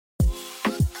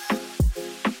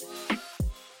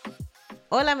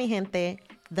Hola, mi gente.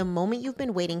 The moment you've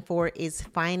been waiting for is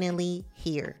finally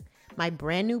here. My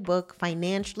brand new book,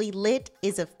 Financially Lit,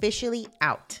 is officially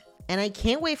out. And I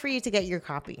can't wait for you to get your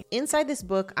copy. Inside this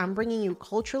book, I'm bringing you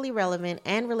culturally relevant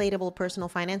and relatable personal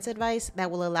finance advice that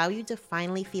will allow you to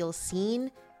finally feel seen,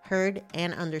 heard,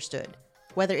 and understood.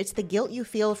 Whether it's the guilt you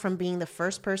feel from being the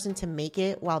first person to make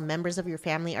it while members of your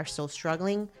family are still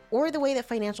struggling, or the way that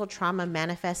financial trauma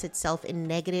manifests itself in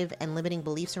negative and limiting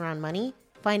beliefs around money,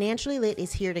 Financially Lit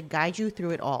is here to guide you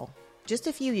through it all. Just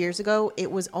a few years ago,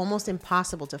 it was almost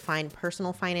impossible to find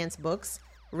personal finance books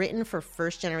written for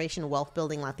first-generation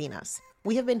wealth-building Latinas.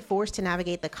 We have been forced to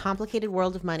navigate the complicated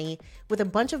world of money with a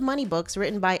bunch of money books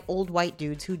written by old white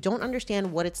dudes who don't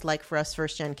understand what it's like for us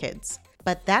first-gen kids.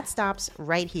 But that stops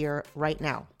right here, right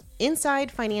now.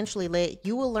 Inside Financially Lit,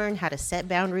 you will learn how to set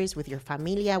boundaries with your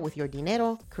familia, with your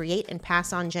dinero, create and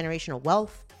pass on generational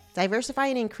wealth, diversify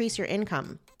and increase your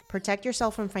income, protect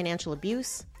yourself from financial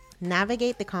abuse,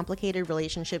 navigate the complicated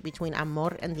relationship between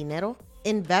amor and dinero,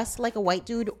 invest like a white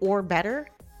dude or better,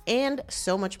 and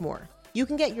so much more. You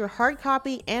can get your hard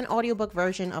copy and audiobook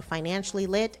version of Financially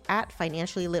Lit at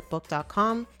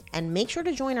financiallylitbook.com, and make sure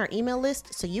to join our email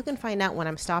list so you can find out when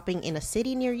I'm stopping in a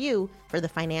city near you for the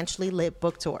Financially Lit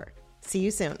book tour. See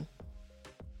you soon.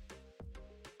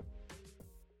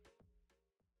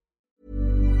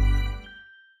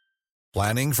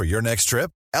 Planning for your next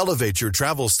trip? Elevate your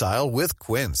travel style with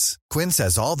Quince. Quince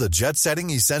has all the jet-setting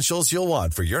essentials you'll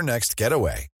want for your next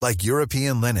getaway, like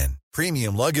European linen,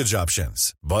 premium luggage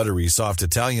options, buttery soft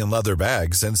Italian leather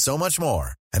bags, and so much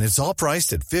more. And it's all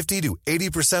priced at 50 to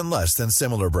 80% less than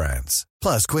similar brands.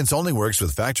 Plus, Quince only works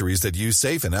with factories that use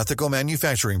safe and ethical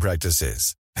manufacturing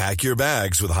practices. Pack your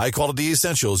bags with high-quality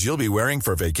essentials you'll be wearing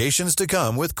for vacations to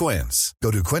come with Quince.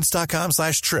 Go to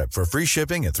quince.com/trip for free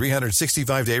shipping and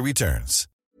 365-day returns.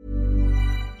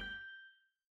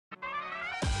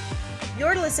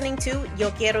 You're listening to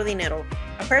Yo Quiero Dinero,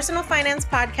 a personal finance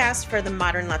podcast for the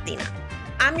modern Latina.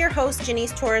 I'm your host,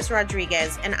 Janice Torres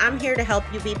Rodriguez, and I'm here to help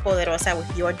you be poderosa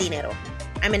with your dinero.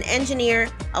 I'm an engineer,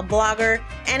 a blogger,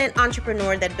 and an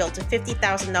entrepreneur that built a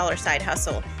 $50,000 side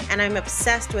hustle, and I'm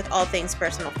obsessed with all things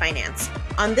personal finance.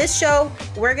 On this show,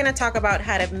 we're going to talk about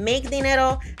how to make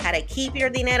dinero, how to keep your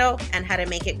dinero, and how to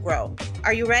make it grow.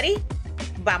 Are you ready?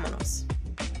 Vámonos.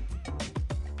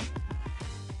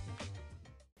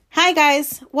 Hi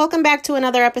guys, welcome back to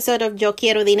another episode of Yo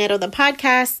Quiero Dinero, the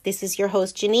podcast. This is your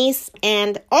host, Janice,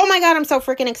 and oh my god, I'm so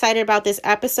freaking excited about this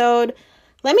episode.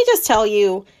 Let me just tell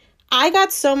you, I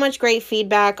got so much great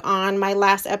feedback on my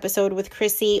last episode with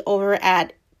Chrissy over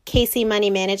at Casey Money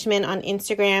Management on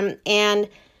Instagram, and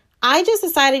I just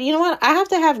decided, you know what, I have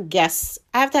to have guests.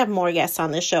 I have to have more guests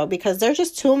on this show because there's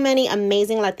just too many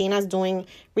amazing Latinas doing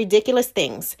ridiculous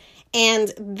things.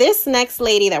 And this next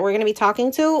lady that we're going to be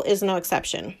talking to is no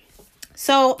exception.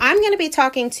 So I'm going to be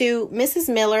talking to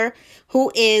Mrs. Miller,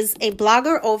 who is a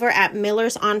blogger over at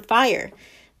Millers on Fire.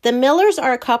 The Millers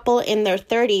are a couple in their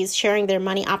 30s sharing their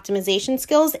money optimization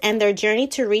skills and their journey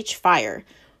to reach FIRE.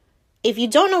 If you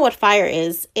don't know what FIRE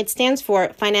is, it stands for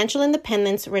Financial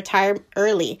Independence, Retire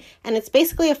Early. And it's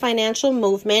basically a financial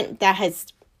movement that has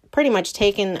pretty much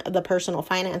taken the personal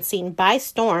finance scene by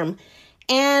storm.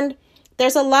 And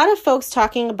there's a lot of folks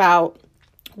talking about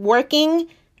working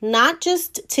not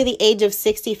just to the age of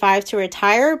 65 to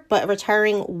retire, but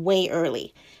retiring way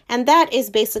early. And that is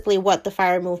basically what the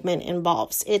FIRE movement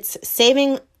involves. It's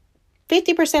saving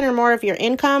 50% or more of your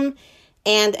income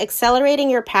and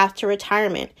accelerating your path to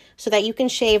retirement so that you can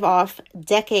shave off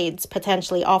decades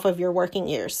potentially off of your working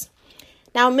years.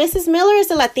 Now, Mrs. Miller is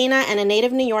a Latina and a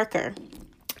native New Yorker,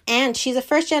 and she's a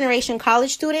first-generation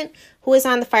college student who is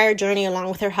on the FIRE journey along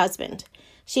with her husband.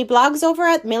 She blogs over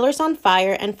at Millers on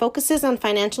Fire and focuses on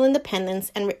financial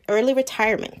independence and early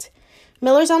retirement.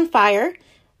 Millers on Fire,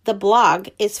 the blog,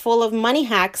 is full of money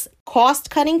hacks,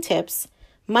 cost-cutting tips,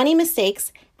 money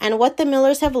mistakes, and what the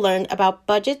Millers have learned about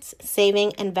budgets,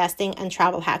 saving, investing, and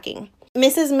travel hacking.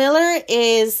 Mrs. Miller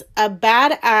is a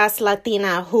badass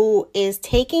Latina who is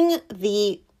taking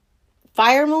the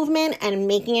FIRE movement and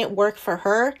making it work for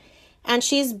her. And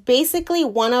she's basically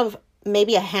one of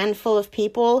maybe a handful of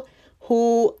people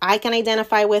who I can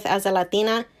identify with as a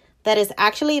Latina that is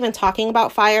actually even talking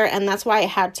about FIRE. And that's why I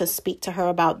had to speak to her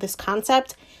about this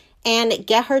concept and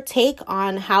get her take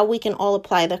on how we can all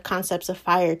apply the concepts of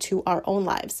FIRE to our own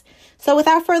lives. So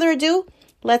without further ado,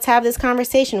 let's have this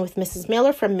conversation with Mrs.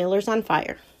 Miller from Millers on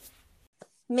Fire.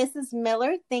 Mrs.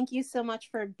 Miller, thank you so much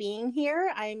for being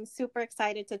here. I'm super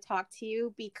excited to talk to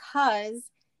you because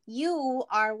you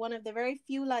are one of the very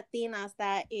few Latinas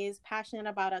that is passionate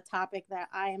about a topic that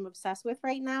I am obsessed with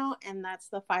right now, and that's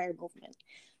the FIRE movement.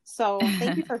 So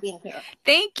thank you for being here.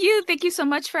 Thank you. Thank you so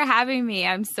much for having me.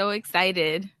 I'm so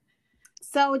excited.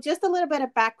 So just a little bit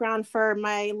of background for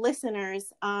my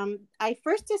listeners. I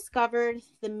first discovered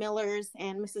the Millers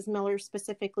and Mrs. Miller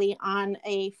specifically on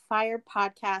a FIRE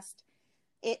podcast.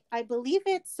 I believe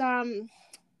it's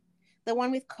the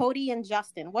one with Cody and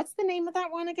Justin. What's the name of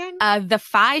that one again? The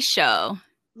FI Show.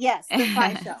 Yes, the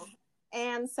FI Show.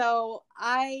 And so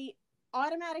I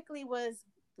automatically was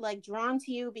like drawn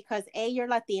to you because A, you're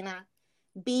Latina.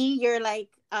 B, you're like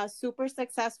a super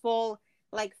successful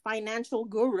like financial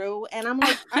guru. And I'm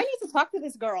like, I need to talk to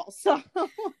this girl. So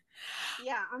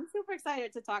yeah, I'm super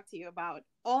excited to talk to you about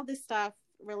all this stuff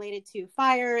related to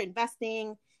FIRE,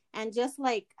 investing, and just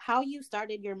like how you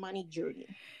started your money journey.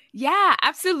 Yeah,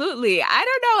 absolutely. I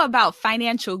don't know about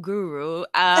financial guru.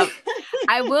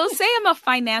 I will say I'm a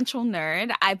financial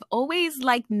nerd. I've always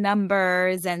liked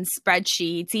numbers and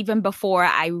spreadsheets, even before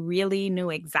I really knew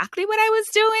exactly what I was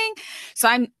doing. So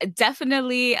I'm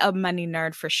definitely a money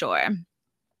nerd for sure.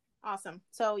 Awesome.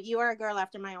 So you are a girl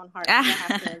after my own heart. I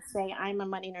have to say I'm a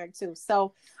money nerd too. So,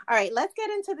 all right, let's get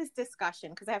into this discussion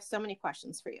because I have so many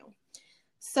questions for you.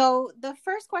 So the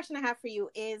first question I have for you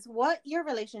is what your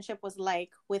relationship was like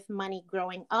with money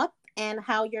growing up and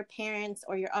how your parents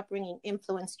or your upbringing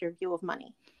influenced your view of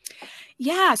money.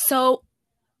 Yeah, so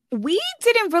we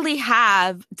didn't really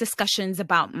have discussions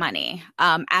about money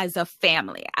as a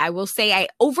family. I will say I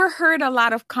overheard a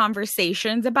lot of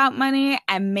conversations about money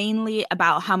and mainly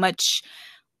about how much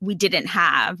we didn't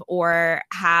have or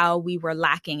how we were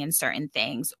lacking in certain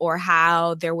things or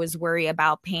how there was worry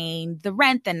about paying the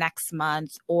rent the next month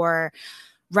or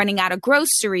running out of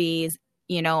groceries,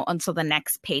 until the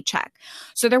next paycheck.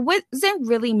 So there wasn't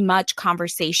really much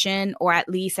conversation or at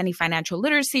least any financial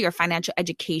literacy or financial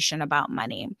education about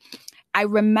money. I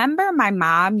remember my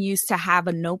mom used to have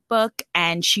a notebook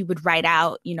and she would write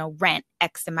out, rent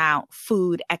X amount,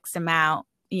 food X amount,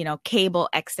 cable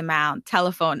X amount,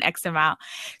 telephone X amount.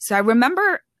 So I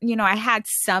remember, I had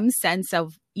some sense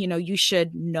of, you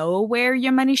should know where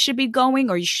your money should be going,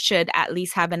 or you should at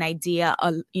least have an idea,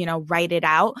 write it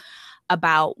out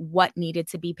about what needed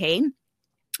to be paid.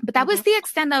 But that was the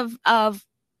extent of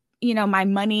my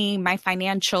money, my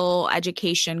financial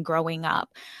education growing up.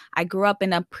 I grew up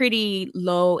in a pretty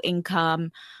low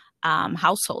income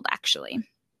household, actually.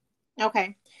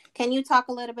 Okay. Can you talk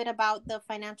a little bit about the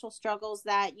financial struggles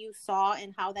that you saw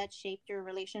and how that shaped your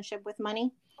relationship with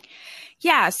money?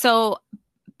 Yeah. So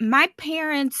my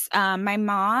parents, my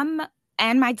mom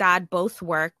and my dad both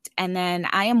worked, and then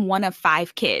I am one of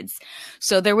 5 kids.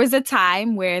 So there was a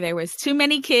time where there was too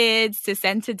many kids to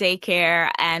send to daycare,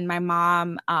 and my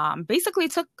mom basically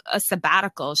took a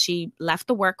sabbatical. She left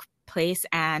the workplace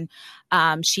and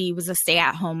she was a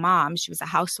stay-at-home mom. She was a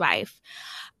housewife.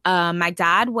 My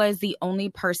dad was the only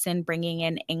person bringing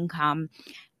in income.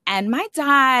 And my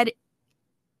dad,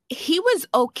 he was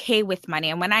okay with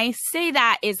money. And when I say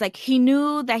that is like he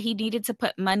knew that he needed to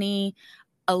put money,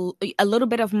 a little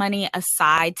bit of money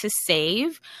aside to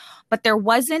save, but there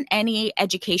wasn't any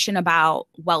education about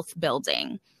wealth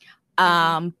building.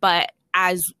 But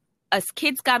as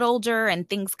kids got older and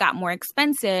things got more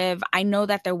expensive, I know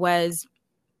that there was,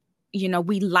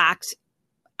 we lacked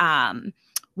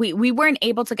we weren't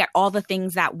able to get all the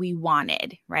things that we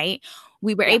wanted, right?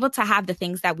 We were able to have the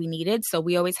things that we needed. So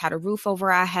we always had a roof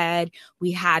over our head.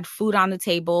 We had food on the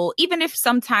table, even if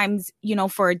sometimes,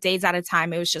 for days at a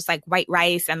time, it was just like white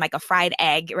rice and like a fried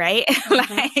egg, right?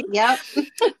 Yep.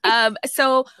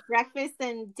 So breakfast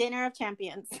and dinner of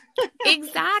champions.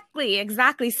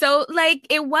 Exactly. So like,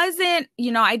 it wasn't,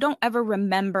 I don't ever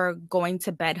remember going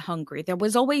to bed hungry. There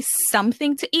was always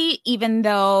something to eat, even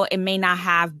though it may not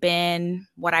have been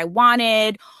what I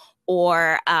wanted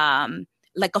or,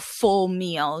 like a full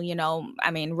meal,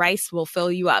 rice will fill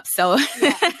you up. So,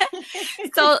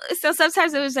 so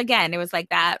sometimes it was like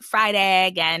that fried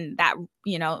egg and that,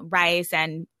 rice.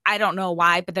 And I don't know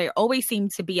why, but there always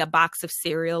seemed to be a box of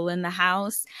cereal in the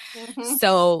house.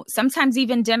 So sometimes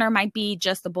even dinner might be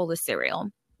just a bowl of cereal.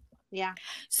 Yeah.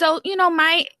 So,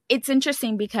 it's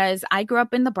interesting because I grew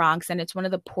up in the Bronx and it's one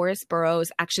of the poorest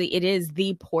boroughs. Actually, it is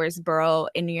the poorest borough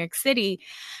in New York City.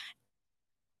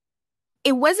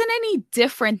 It wasn't any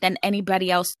different than anybody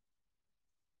else.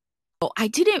 I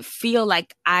didn't feel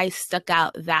like I stuck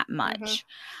out that much.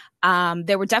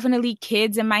 There were definitely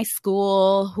kids in my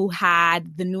school who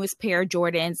had the newest pair of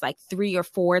Jordans like 3 or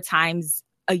 4 times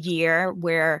a year,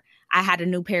 where I had a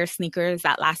new pair of sneakers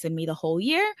that lasted me the whole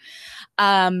year.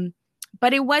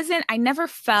 But it wasn't, I never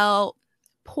felt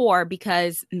poor,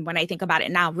 because when I think about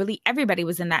it now, really everybody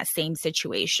was in that same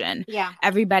situation. Yeah.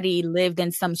 Everybody lived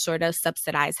in some sort of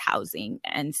subsidized housing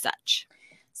and such.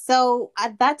 So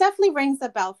that definitely rings a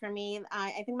bell for me.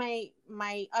 I think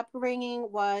my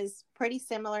upbringing was pretty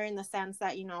similar in the sense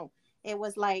that, you know, it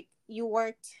was like you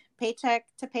worked paycheck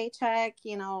to paycheck,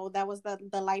 you know, that was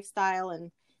the lifestyle,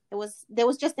 and there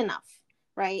was just enough,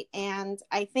 right? And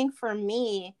I think for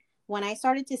me, when I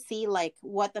started to see like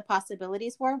what the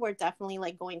possibilities were definitely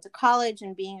like going to college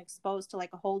and being exposed to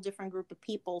like a whole different group of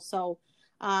people. So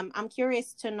I'm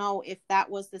curious to know if that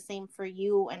was the same for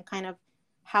you, and kind of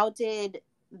how did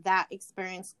that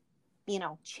experience, you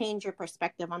know, change your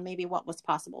perspective on maybe what was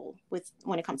possible with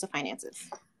when it comes to finances.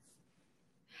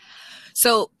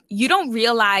 So you don't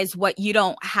realize what you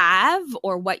don't have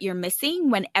or what you're missing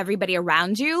when everybody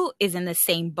around you is in the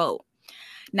same boat.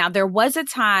 Now, there was a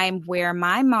time where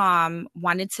my mom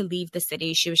wanted to leave the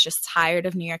city. She was just tired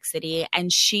of New York City, and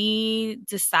she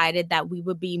decided that we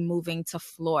would be moving to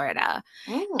Florida.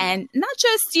 And not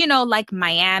just, you know, like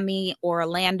Miami or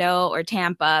Orlando or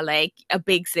Tampa, like a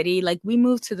big city. Like, we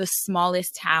moved to the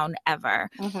smallest town ever,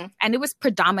 and it was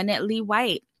predominantly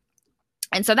white.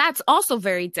 And so that's also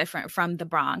very different from the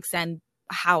Bronx and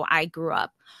how I grew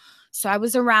up. So I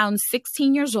was around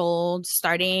 16 years old,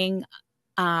 starting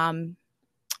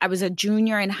I was a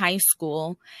junior in high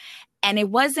school, and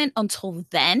it wasn't until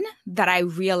then that I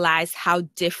realized how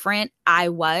different I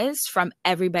was from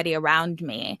everybody around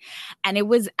me. And it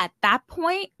was at that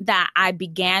point that I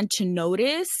began to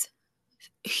notice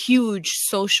huge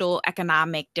social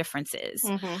economic differences.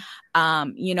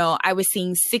 You know, I was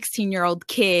seeing 16-year-old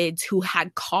kids who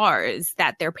had cars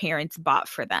that their parents bought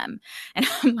for them. And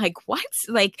I'm like, what?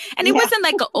 Like, and it wasn't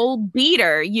like an old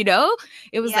beater, you know,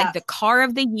 it was like the car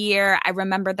of the year. I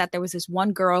remember that there was this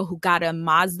one girl who got a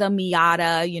Mazda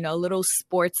Miata, you know, little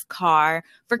sports car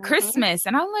for Christmas.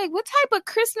 And I'm like, what type of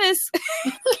Christmas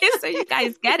gifts are you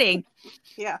guys getting?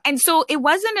 And so it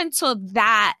wasn't until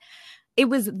that it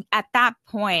was at that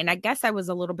point, I guess I was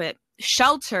a little bit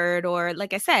sheltered, or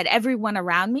like I said, everyone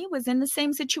around me was in the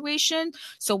same situation.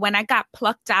 So when I got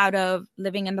plucked out of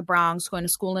living in the Bronx, going to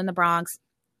school in the Bronx,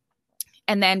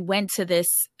 and then went to this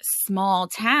small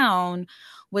town,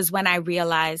 was when I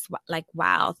realized, like,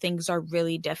 wow, things are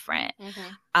really different.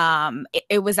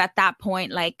 It was at that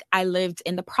point, like, I lived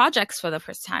in the projects for the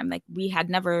first time. Like, we had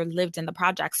never lived in the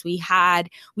projects. We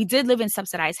did live in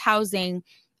subsidized housing.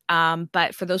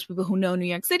 But for those people who know New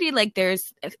York City, like, there's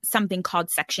something called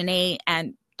Section 8,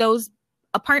 and those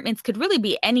apartments could really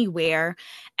be anywhere,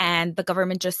 and the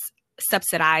government just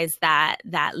subsidized that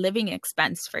living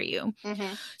expense for you.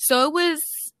 So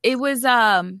it was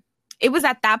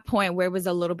at that point where it was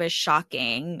a little bit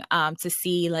shocking to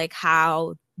see like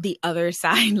how the other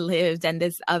side lived, and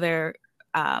this other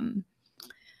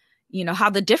you know, how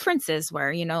the differences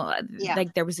were, you know,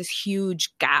 like there was this huge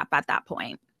gap at that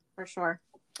point. For sure.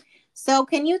 So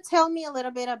can you tell me a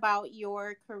little bit about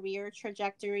your career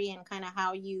trajectory and kind of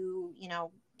how you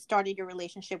know, started your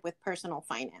relationship with personal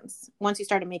finance once you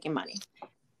started making money?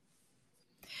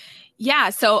 Yeah.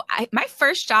 So my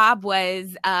first job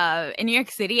was in New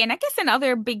York City. And I guess in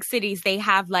other big cities, they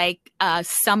have like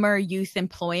summer youth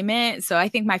employment. So I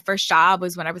think my first job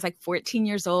was when I was like 14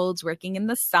 years old, working in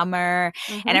the summer.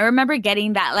 And I remember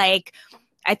getting that, like,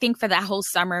 I think for that whole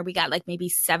summer, we got like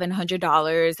maybe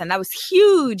 $700, and that was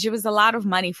huge. It was a lot of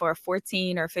money for a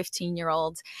 14 or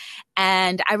 15-year-old.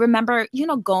 And I remember, you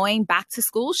know, going back to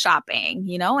school shopping,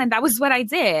 you know, and that was what I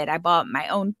did. I bought my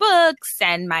own books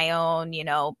and my own, you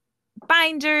know,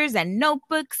 binders and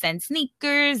notebooks and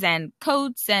sneakers and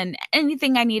coats and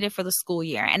anything I needed for the school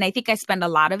year. And I think I spent a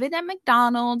lot of it at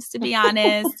McDonald's, to be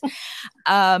honest.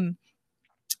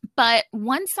 But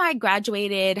once I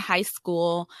graduated high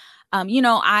school, you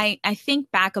know, I think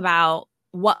back about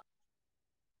what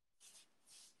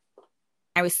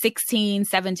I was 16,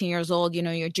 17 years old, you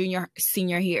know, your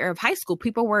senior year of high school.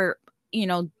 People were, you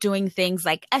know, doing things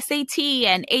like SAT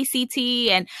and ACT,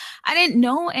 and I didn't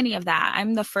know any of that.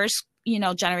 I'm the first, you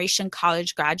know, generation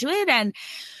college graduate. And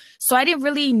so I didn't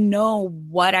really know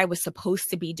what I was supposed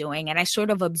to be doing. And I sort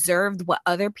of observed what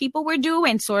other people were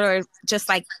doing, sort of just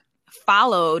like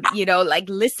followed, you know, like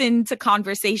listened to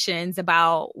conversations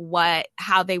about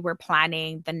how they were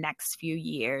planning the next few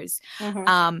years.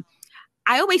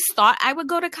 I always thought I would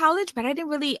go to college, but I didn't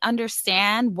really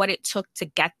understand what it took to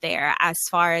get there, as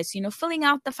far as, you know, filling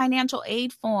out the financial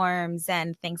aid forms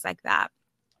and things like that.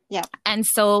 Yeah. And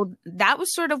so that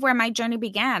was sort of where my journey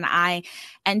began. I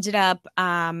ended up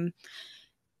I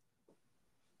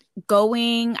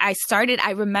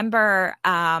remember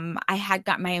I had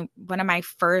got one of my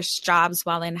first jobs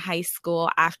while in high school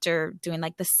after doing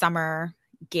like the summer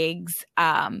gigs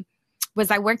was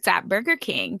I worked at Burger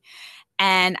King.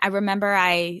 And I remember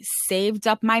I saved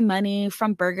up my money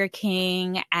from Burger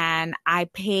King and I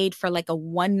paid for like a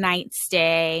one-night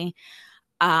stay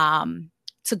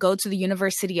to go to the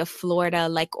University of Florida,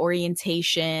 like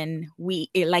orientation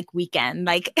weekend.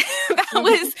 Like that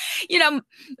was, you know,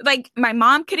 like my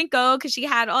mom couldn't go because she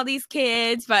had all these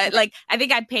kids, but like I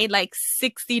think I paid like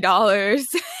 $60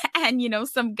 and, you know,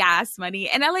 some gas money.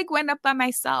 And I like went up by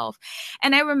myself.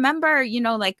 And I remember, you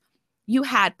know, like you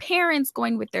had parents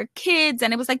going with their kids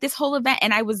and it was like this whole event.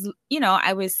 And I was, you know,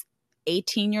 I was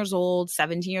 18 years old,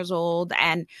 17 years old,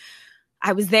 and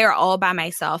I was there all by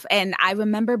myself. And I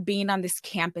remember being on this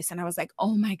campus and I was like,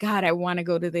 oh my God, I want to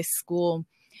go to this school.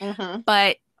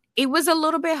 But it was a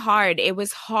little bit hard. It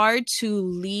was hard to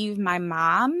leave my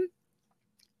mom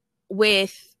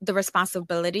with the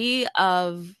responsibility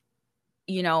of,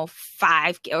 you know,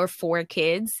 5 or 4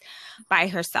 kids by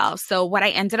herself. So what I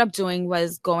ended up doing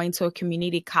was going to a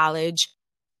community college.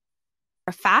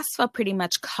 FAFSA pretty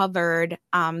much covered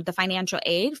the financial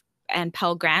aid, and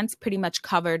Pell Grants pretty much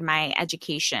covered my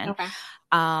education. Okay.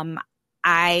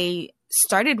 I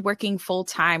started working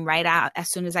full-time right out as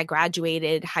soon as I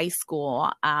graduated high school.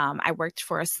 I worked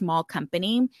for a small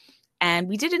company and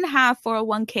we didn't have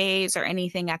 401ks or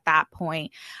anything at that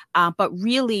point. But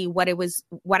really what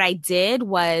I did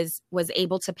was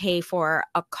able to pay for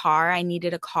a car. I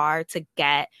needed a car to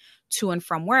get to and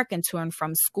from work and to and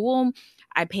from school.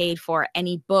 I paid for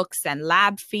any books and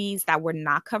lab fees that were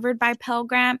not covered by Pell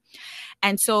Grant.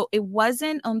 And so it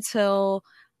wasn't until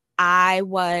I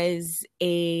was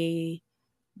a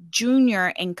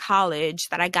junior in college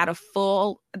that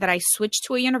I switched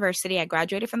to a university. I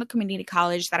graduated from the community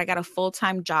college, that I got a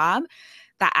full-time job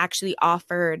that actually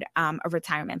offered a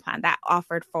retirement plan, that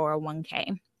offered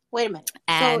 401k. Wait a minute.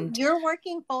 And so you're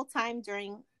working full-time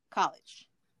during college?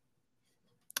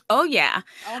 Oh, yeah.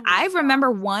 I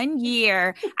remember one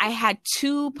year I had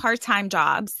 2 part-time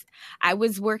jobs. I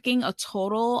was working a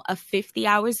total of 50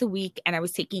 hours a week and I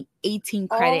was taking 18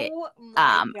 credit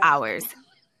hours.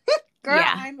 Girl,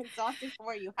 yeah. I'm exhausted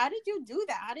for you. How did you do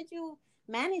that? How did you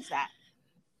manage that?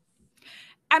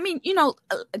 I mean, you know,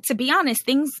 to be honest,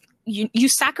 you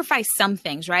sacrifice some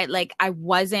things, right? Like I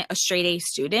wasn't a straight A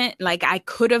student. Like I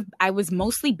was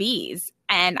mostly B's.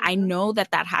 And I know that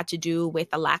had to do with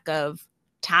a lack of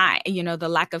time, you know, the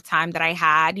lack of time that I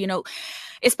had, you know,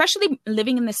 especially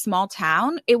living in this small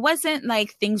town. It wasn't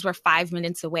like things were 5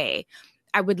 minutes away.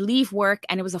 I would leave work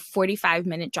and it was a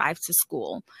 45-minute drive to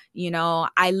school. You know,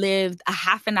 I lived a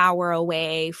half an hour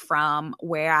away from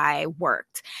where I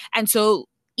worked. And so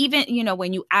even, you know,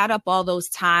 when you add up all those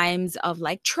times of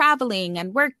like traveling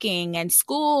and working and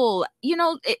school, you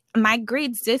know, my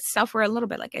grades did suffer a little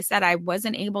bit. Like I said, I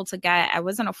wasn't a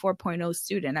 4.0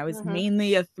 student. I was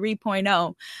mainly a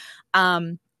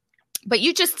 3.0. But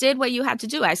you just did what you had to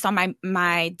do. I saw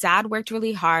my dad worked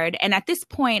really hard. And at this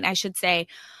point, I should say,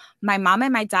 my mom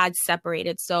and my dad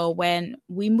separated. So when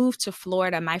we moved to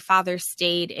Florida, my father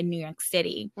stayed in New York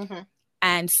City.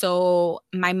 And so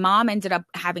my mom ended up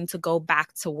having to go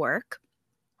back to work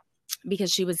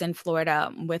because she was in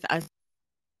Florida with us.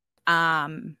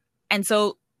 And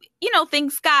so, you know,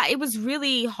 it was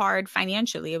really hard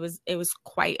financially. It was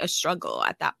quite a struggle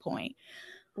at that point.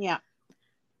 Yeah.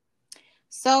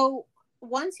 So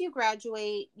once you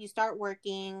graduate, you start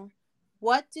working.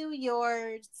 What do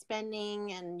your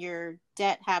spending and your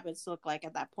debt habits look like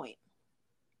at that point?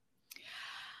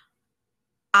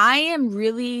 I am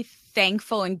really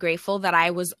thankful and grateful that I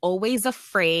was always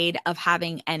afraid of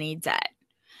having any debt.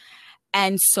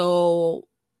 And so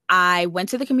I went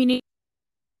to the community,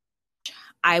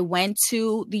 I went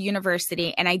to the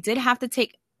university, and I did have to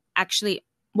take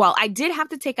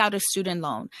out a student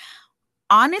loan.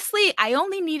 Honestly, I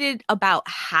only needed about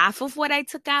half of what I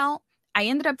took out. I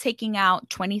ended up taking out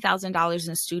 $20,000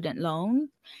 in student loan.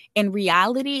 In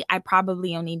reality, I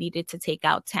probably only needed to take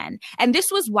out 10. And this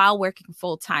was while working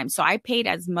full time. So I paid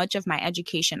as much of my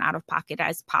education out of pocket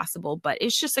as possible, but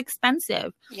it's just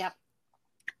expensive. Yep.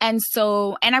 And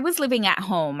I was living at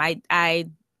home. I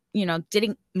you know,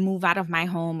 didn't move out of my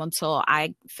home until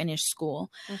I finished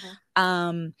school.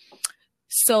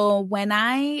 So when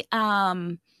I,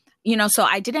 so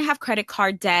I didn't have credit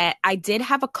card debt. I did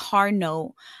have a car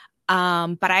note.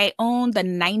 But I owned the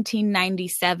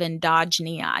 1997 Dodge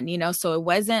Neon, you know, so it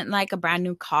wasn't like a brand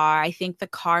new car. I think the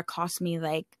car cost me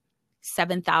like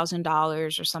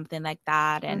 $7,000 or something like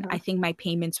that. And I think my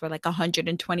payments were like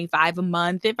 $125 a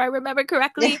month, if I remember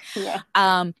correctly.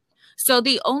 Yeah. So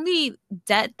the only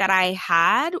debt that I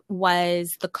had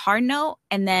was the car note.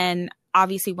 And then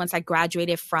obviously once I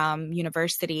graduated from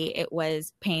university, it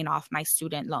was paying off my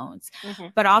student loans. Mm-hmm.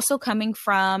 But also coming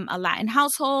from a Latin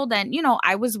household, and, you know,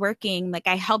 I was working, like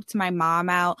I helped my mom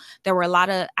out. There were a lot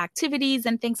of activities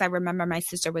and things. I remember my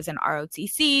sister was in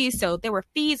ROTC, so there were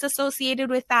fees associated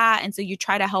with that. And so you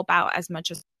try to help out as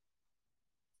much as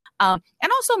and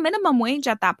also minimum wage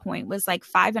at that point was like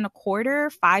 $5.25,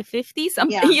 $5.50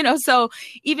 something, Yeah. you know, so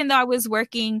even though I was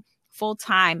working full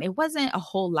time, it wasn't a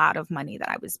whole lot of money that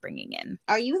I was bringing in.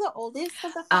 Are you the oldest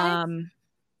of the five?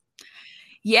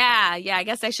 Yeah, I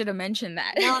guess I should have mentioned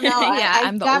that. No, Yeah, I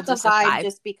I'm the got oldest the of vibe five.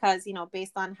 just because, you know,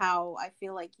 based on how I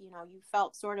feel like, you know, you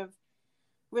felt sort of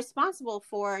responsible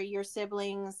for your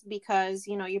siblings because,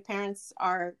 you know, your parents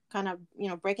are kind of, you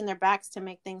know, breaking their backs to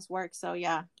make things work. So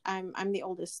yeah, I'm the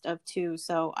oldest of two,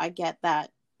 so I get that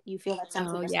you feel that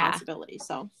sense of responsibility.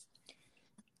 So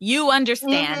you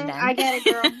understand then. I get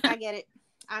it, girl. I get it.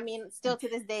 I mean, still to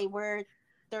this day, we're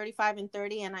 35 and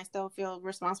 30, and I still feel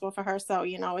responsible for her. So,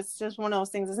 you know, it's just one of those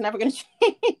things that's never going to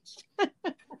change.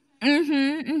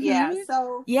 Yeah.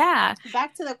 So yeah.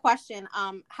 Back to the question.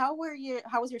 How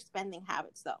was your spending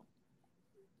habits though?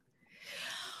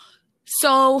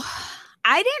 So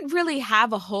I didn't really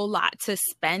have a whole lot to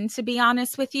spend, to be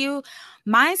honest with you.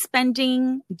 My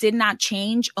spending did not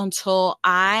change until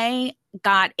I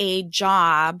got a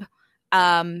job.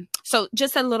 So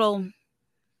just a little,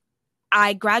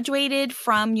 I graduated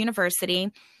from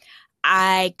university.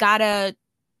 I got a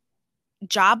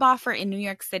job offer in New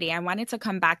York City. I wanted to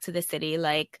come back to the city.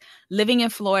 Like living in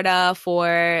Florida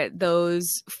for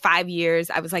those 5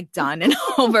 years, I was like done and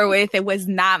over with. It was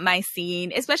not my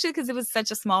scene, especially because it was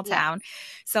such a small town.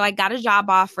 So I got a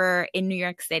job offer in New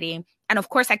York City. And of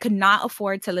course, I could not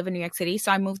afford to live in New York City.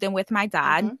 So I moved in with my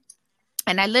dad.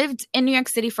 And I lived in New York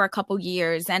City for a couple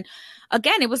years. And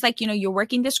again, it was like, you know, you're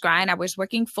working this grind. I was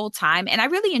working full time and I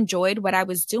really enjoyed what I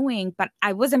was doing, but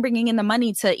I wasn't bringing in the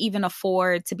money to even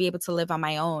afford to be able to live on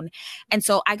my own. And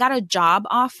so I got a job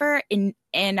offer in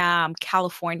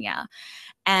California.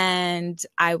 And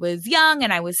I was young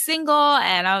and I was single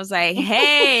and I was like,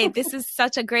 hey, this is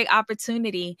such a great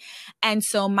opportunity. And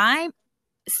so my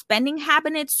spending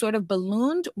habits sort of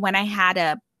ballooned when I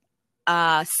had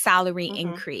a salary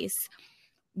increase.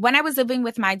 When I was living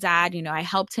with my dad, you know, I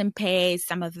helped him pay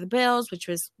some of the bills, which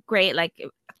was great, like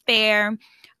fair.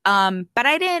 But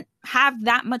I didn't have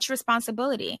that much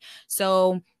responsibility.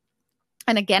 So,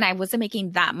 and again, I wasn't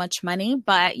making that much money,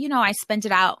 but, you know, I spent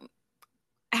it out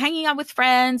hanging out with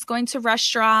friends, going to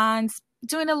restaurants,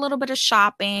 doing a little bit of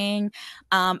shopping.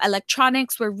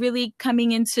 Electronics were really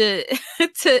coming into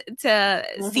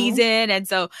season. And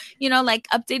so, you know, like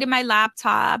updated my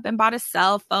laptop and bought a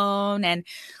cell phone and,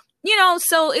 you know,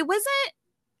 so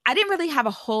I didn't really have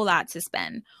a whole lot to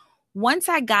spend. Once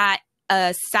I got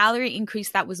a salary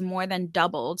increase that was more than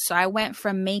doubled. So I went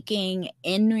from making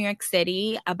in New York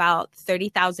City about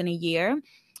 $30,000 a year.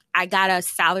 I got a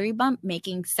salary bump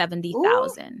making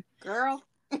 $70,000. Girl.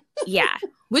 Yeah,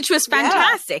 which was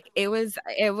fantastic. It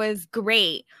was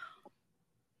great,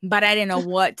 but I didn't know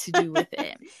what to do with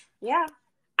it.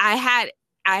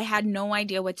 I had no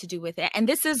idea what to do with it. And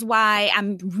this is why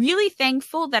I'm really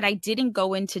thankful that I didn't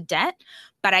go into debt,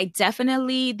 but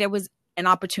there was an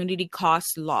opportunity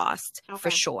cost lost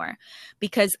for sure,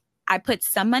 because I put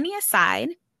some money aside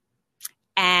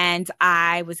and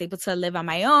I was able to live on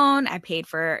my own. I paid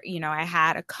for, you know, I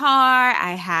had a car,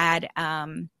 I had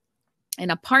an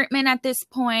apartment at this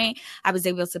point. I was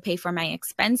able to pay for my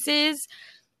expenses.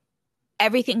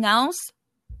 Everything else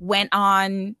went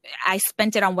on, I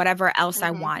spent it on whatever else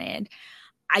I wanted.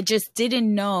 I just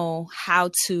didn't know how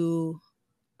to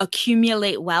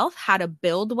accumulate wealth, how to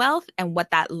build wealth, and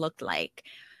what that looked like.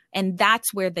 And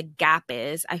that's where the gap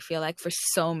is, I feel like, for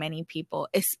so many people,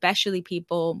 especially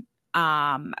people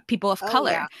of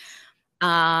color.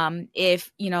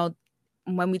 If, you know,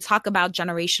 when we talk about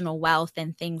generational wealth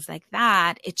and things like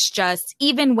that, it's just,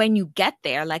 even when you get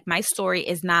there, like my story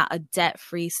is not a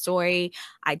debt-free story.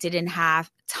 I didn't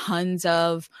have tons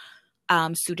of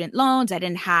student loans. I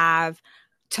didn't have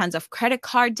tons of credit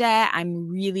card debt. I'm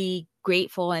really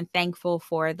grateful and thankful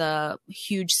for the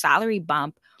huge salary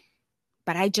bump,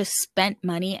 but I just spent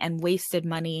money and wasted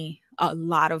money, a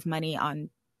lot of money on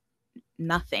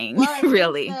nothing. Well,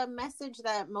 really. The message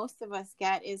that most of us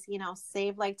get is, you know,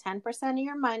 save like 10% of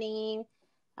your money,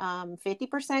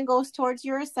 50% goes towards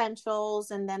your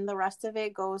essentials, and then the rest of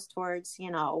it goes towards,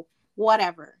 you know,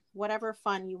 whatever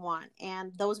fun you want.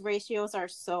 And those ratios are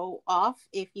so off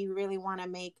if you really want to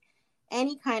make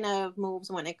any kind of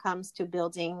moves when it comes to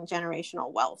building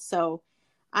generational wealth. So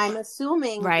I'm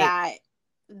assuming that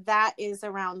that is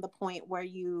around the point where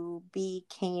you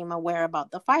became aware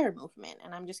about the FIRE movement.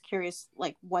 And I'm just curious,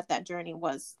 like, what that journey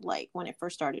was like when it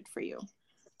first started for you.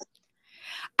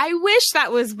 I wish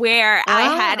that was where I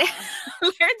had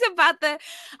learned about the,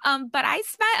 but I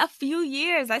spent a few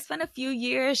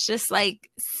years just like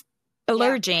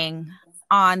splurging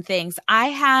on things. I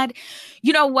had,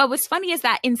 what was funny is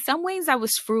that in some ways I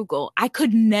was frugal. I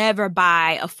could never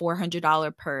buy a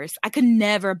 $400 purse. I could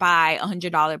never buy a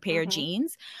 $100 pair of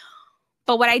jeans.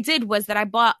 But what I did was that I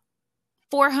bought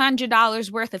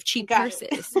 $400 worth of cheap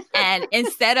purses. And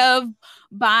instead of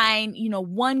buying,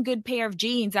 one good pair of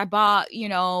jeans, I bought,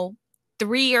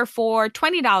 3 or 4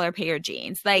 $20 pair of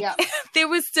jeans. Like there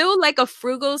was still like a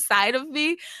frugal side of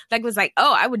me that was like,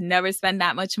 oh, I would never spend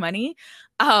that much money.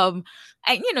 And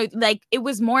like it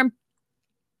was more,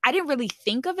 I didn't really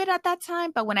think of it at that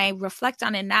time, but when I reflect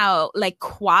on it now, like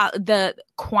the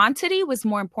quantity was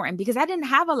more important because I didn't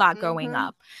have a lot growing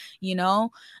up,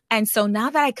 And so now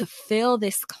that I could fill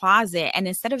this closet, and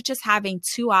instead of just having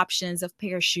 2 options of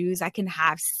pair of shoes, I can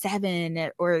have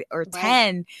 7 or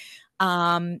 10.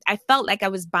 I felt like I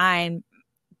was buying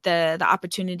the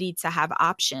opportunity to have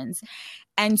options.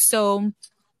 And so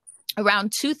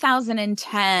around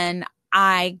 2010,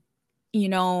 I,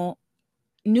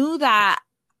 knew that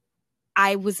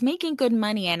I was making good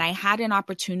money and I had an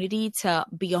opportunity to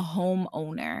be a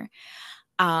homeowner.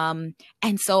 And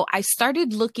so I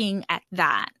started looking at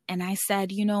that and I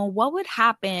said, what would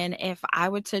happen if I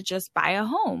were to just buy a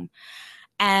home?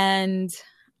 And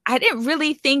I didn't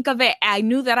really think of it. I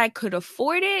knew that I could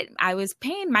afford it. I was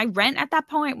paying my rent at that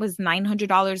point was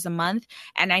 $900 a month.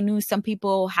 And I knew some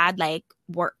people had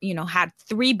had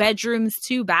 3 bedrooms,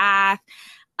 2 bath,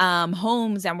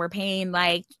 homes and were paying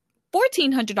like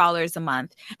 $1,400 a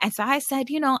month. And so I said,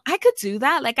 I could do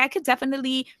that. Like I could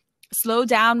definitely slow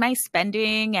down my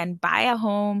spending and buy a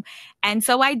home. And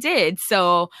so I did.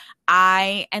 So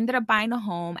I ended up buying a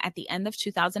home at the end of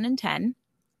 2010.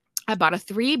 I bought a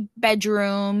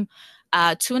 3-bedroom,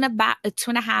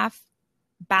 2.5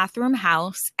 bathroom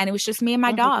house. And it was just me and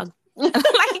my dog.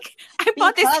 Like I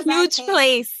bought this huge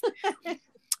place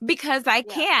because I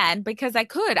can, because I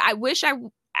could. I wish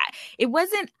it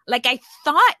wasn't like I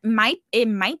thought it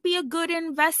might be a good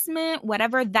investment,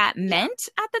 whatever that meant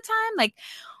at the time. Like,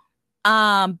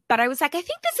 but I was like, I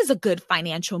think this is a good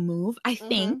financial move, I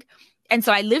think. And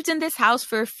so I lived in this house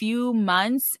for a few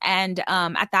months. And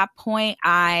at that point,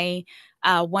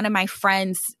 one of my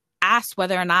friends asked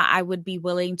whether or not I would be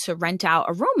willing to rent out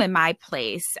a room in my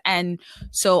place. And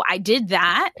so I did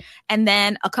that. And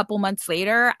then a couple months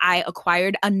later, I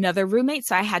acquired another roommate.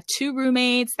 So I had 2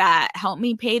 roommates that helped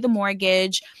me pay the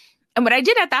mortgage. And what I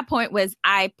did at that point was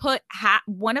I put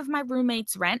one of my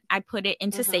roommates' rent, I put it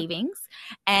into savings.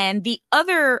 And the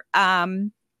other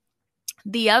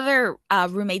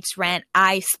roommate's rent,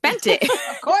 I spent it.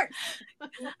 Of course.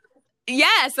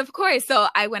 Yes, of course. So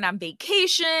I went on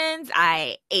vacations.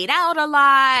 I ate out a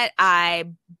lot. I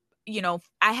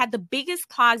had the biggest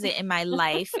closet in my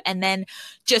life and then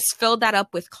just filled that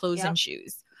up with clothes and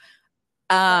shoes.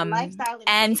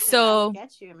 And so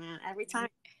get you, man, every time.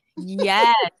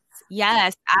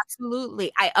 Yes,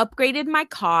 absolutely. I upgraded my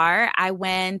car. I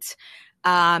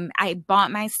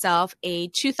bought myself a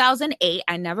 2008.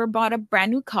 I never bought a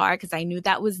brand new car because I knew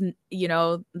that was,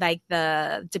 like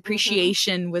the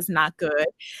depreciation was not good.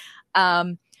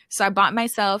 So I bought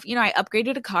myself, I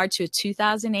upgraded a car to a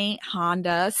 2008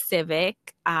 Honda Civic.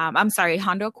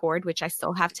 Honda Accord, which I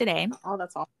still have today. Oh,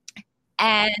 that's awesome.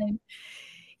 And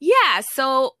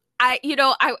so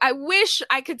I wish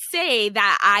I could say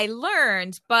that I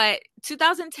learned, but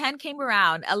 2010 came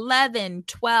around, 11,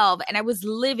 12, and I was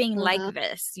living like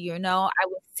this, I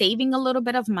was saving a little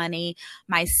bit of money.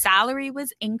 My salary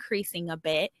was increasing a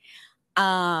bit.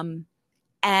 And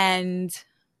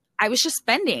I was just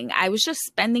spending. I was just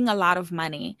spending a lot of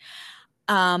money.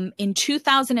 In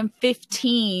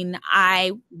 2015,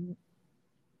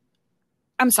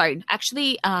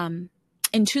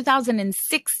 in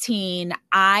 2016,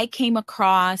 I came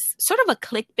across sort of a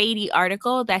clickbaity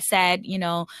article that said,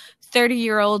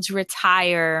 30-year-olds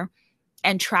retire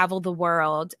and travel the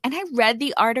world. And I read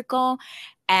the article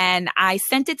and I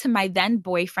sent it to my then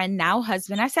boyfriend, now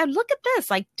husband. I said, look at this.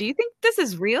 Like, do you think this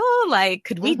is real? Like,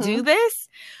 could we do this?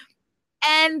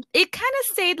 And it kind of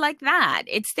stayed like that.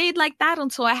 It stayed like that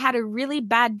until I had a really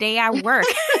bad day at work.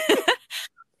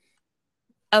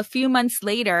 A few months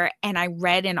later, and I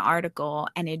read an article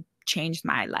and it changed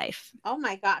my life. Oh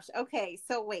my gosh. Okay.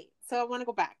 So wait. So I want to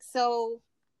go back. So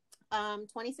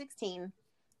 2016,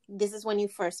 this is when you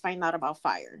first find out about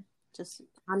FIRE, just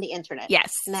on the internet.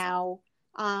 Yes. Now,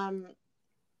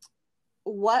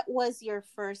 what was your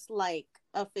first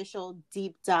official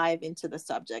deep dive into the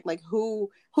subject? Like who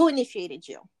initiated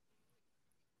you?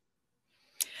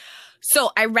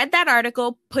 So I read that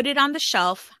article, put it on the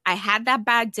shelf. I had that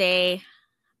bad day.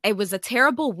 It was a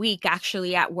terrible week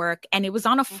actually at work, and it was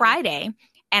on a Friday.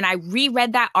 And I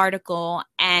reread that article,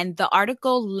 and the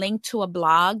article linked to a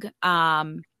blog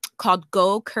called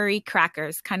Go Curry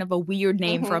Crackers, kind of a weird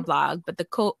name for a blog, but the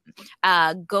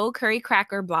Go Curry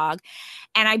Cracker blog.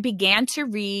 And I began to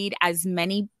read as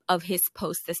many of his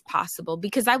posts as possible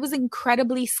because I was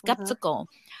incredibly skeptical.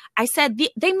 I said,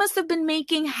 they must have been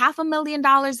making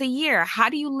 $500,000 a year. How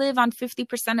do you live on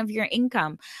 50% of your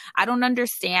income? I don't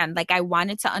understand. Like, I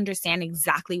wanted to understand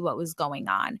exactly what was going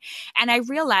on. And I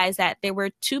realized that there were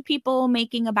two people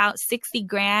making about 60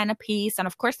 grand a piece. And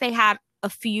of course they had a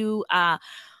few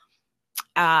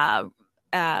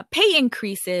pay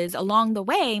increases along the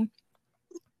way.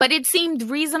 But it seemed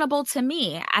reasonable to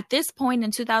me. At this point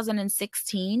in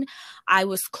 2016, I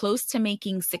was close to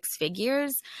making six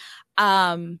figures.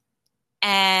 And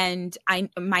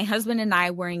my husband and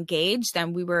I were engaged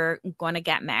and we were going to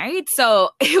get married. So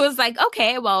it was like,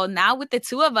 okay, well, now with the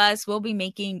two of us, we'll be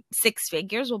making six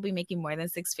figures. We'll be making more than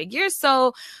six figures.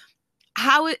 So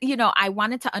how, I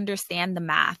wanted to understand the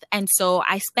math. And so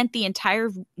I spent the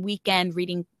entire weekend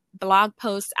reading blog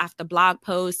post after blog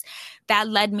post. That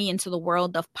led me into the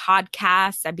world of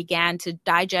podcasts. I began to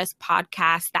digest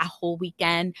podcasts that whole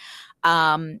weekend.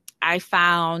 I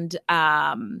found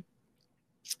The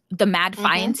Mad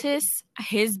Scientist,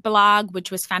 his blog, which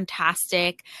was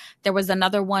fantastic. There was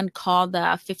another one called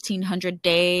the 1500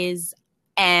 Days.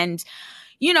 And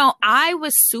I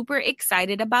was super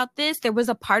excited about this. There was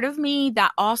a part of me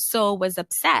that also was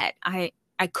upset. I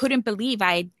couldn't believe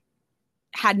I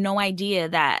had no idea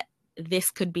that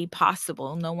this could be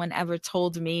possible. No one ever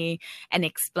told me and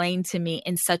explained to me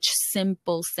in such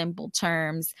simple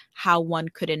terms how one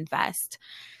could invest.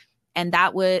 And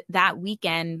that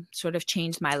weekend sort of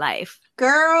changed my life.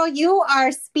 Girl, you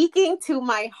are speaking to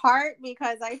my heart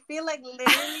because I feel like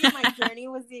literally my journey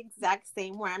was the exact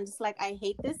same, where I'm just like, I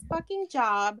hate this fucking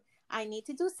job. I need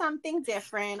to do something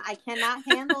different. I cannot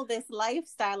handle this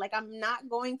lifestyle. Like, I'm not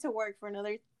going to work for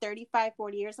another 35,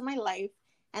 40 years of my life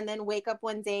and then wake up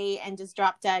one day and just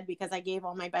drop dead because I gave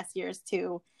all my best years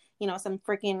to, some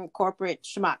freaking corporate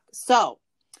schmuck. So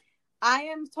I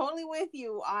am totally with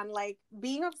you on like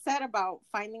being upset about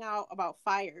finding out about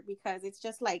FIRE, because it's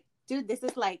just like, dude, this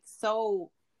is like,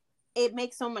 so it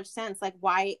makes so much sense. Like,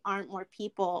 why aren't more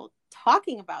people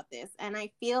talking about this? And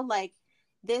I feel like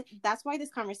that's why this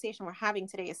conversation we're having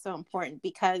today is so important,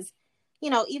 because,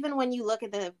 even when you look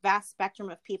at the vast spectrum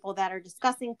of people that are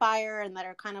discussing FIRE and that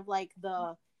are kind of like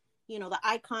the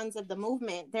icons of the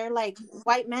movement, they're like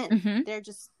white men. They're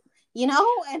just,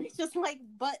 and it's just like,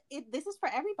 but this is for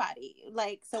everybody.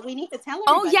 Like, so we need to tell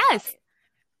everybody. Oh, yes.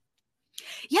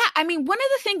 Yeah, I mean, one of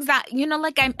the things that,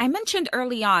 like I mentioned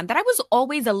early on, that I was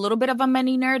always a little bit of a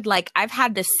money nerd. Like, I've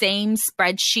had the same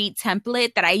spreadsheet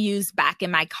template that I used back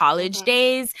in my college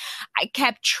days. I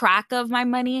kept track of my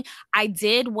money. I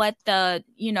did what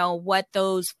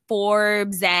those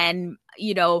Forbes and,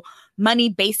 money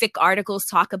basic articles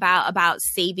talk about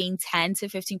saving 10 to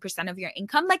 15% of your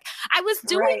income. Like, I was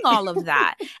doing all of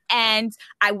that and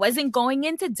I wasn't going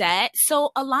into debt.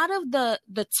 So a lot of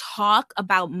the talk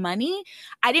about money,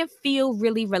 I didn't feel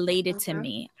really related to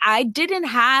me. I didn't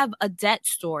have a debt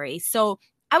story. So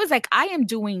I was like, I am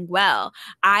doing well.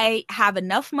 I have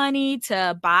enough money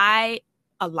to buy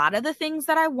a lot of the things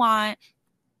that I want.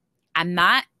 I'm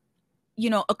not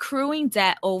accruing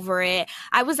debt over it.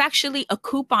 I was actually a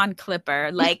coupon clipper.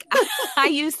 Like, I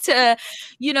used to,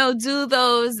 do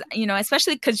those,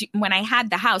 especially because when I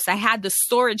had the house, I had the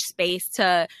storage space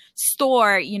to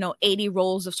store, 80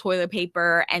 rolls of toilet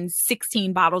paper and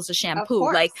 16 bottles of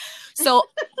shampoo. Like, so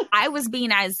I was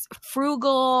being as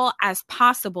frugal as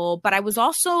possible, but I was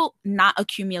also not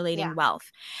accumulating wealth.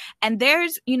 And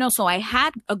there's, so I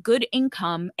had a good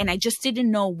income and I just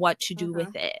didn't know what to do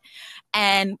with it.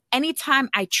 And anytime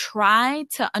I tried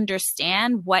to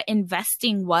understand what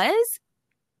investing was,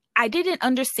 I didn't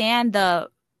understand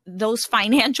those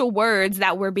financial words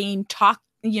that were being talked,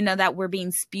 that were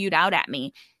being spewed out at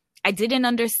me. I didn't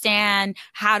understand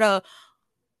how to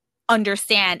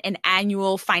understand an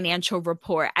annual financial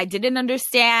report. I didn't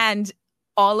understand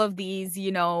all of these,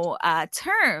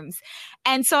 terms.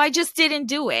 And so I just didn't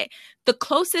do it. The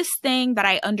closest thing that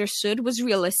I understood was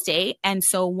real estate. And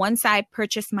so once I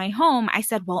purchased my home, I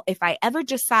said, well, if I ever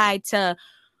decide to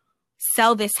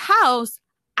sell this house,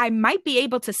 I might be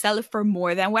able to sell it for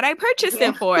more than what I purchased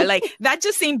it for. Like, that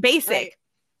just seemed basic.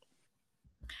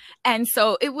 And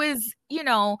so it was,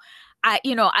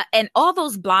 and all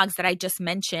those blogs that I just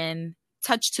mentioned,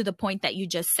 touch to the point that you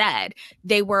just said.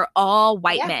 They were all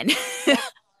white men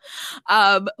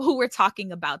who were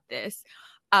talking about this.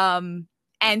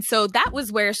 And so that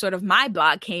was where sort of my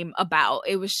blog came about.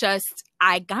 It was just,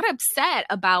 I got upset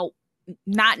about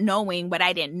not knowing what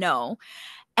I didn't know.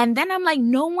 And then I'm like,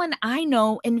 no one I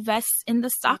know invests in the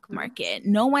stock market.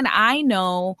 No one I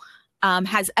know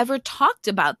has ever talked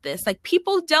about this. Like,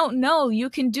 people don't know you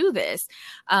can do this.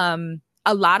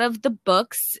 A lot of the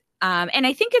books, and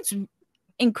I think it's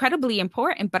incredibly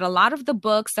important, but a lot of the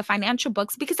books, the financial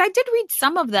books, because I did read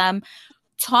some of them,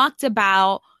 talked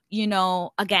about, you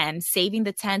know, again, saving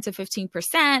the 10 to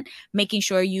 15%, making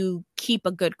sure you keep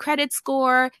a good credit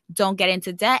score, don't get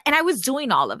into debt. And I was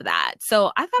doing all of that.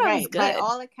 So I thought I was good. By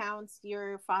all accounts,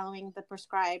 you're following the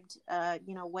prescribed,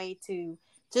 way to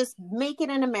just make it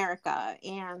in America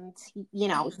and,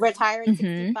 retire at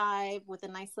 65 with a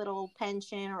nice little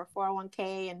pension or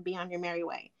 401k and be on your merry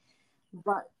way.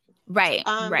 But Right.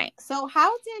 So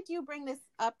how did you bring this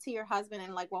up to your husband,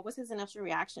 and like, what was his initial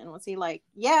reaction? Was he like,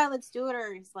 yeah, let's do it?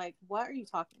 Or he's like, what are you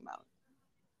talking about?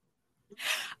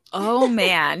 Oh,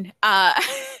 man.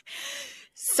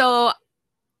 So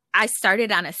I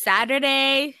started on a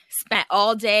Saturday, spent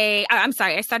all day. I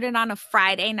started on a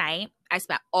Friday night. I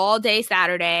spent all day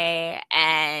Saturday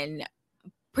and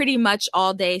pretty much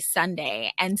all day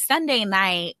Sunday. And Sunday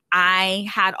night, I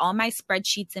had all my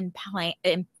spreadsheets in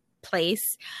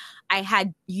place. I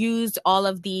had used all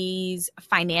of these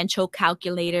financial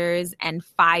calculators and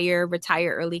FIRE,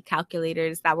 retire early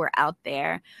calculators that were out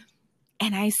there.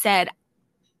 And I said,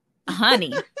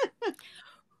 honey,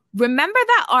 remember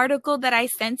that article that I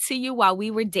sent to you while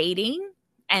we were dating?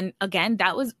 And again,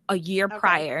 that was a year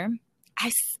prior.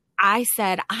 I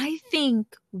said, I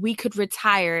think we could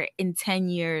retire in 10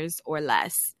 years or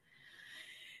less.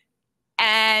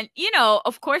 And,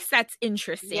 of course, that's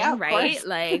interesting, right? Course.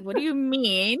 Like, what do you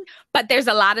mean? But there's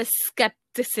a lot of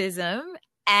skepticism.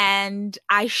 And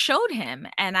I showed him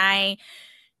and I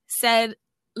said,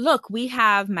 look, we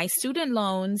have my student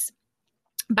loans.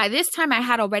 By this time, I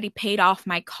had already paid off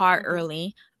my car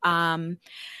early. But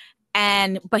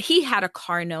he had a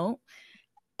car note.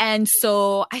 And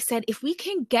so I said, if we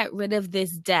can get rid of this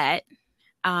debt,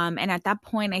 and at that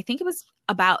point, I think it was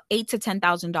about $8,000 to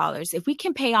 $10,000. If we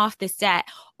can pay off this debt,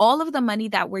 all of the money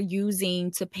that we're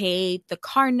using to pay the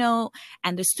car note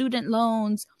and the student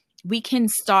loans, we can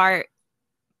start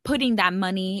putting that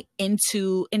money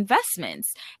into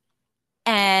investments.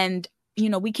 And,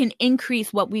 we can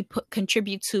increase what we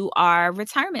contribute to our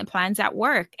retirement plans at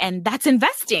work. And that's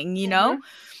investing,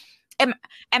 And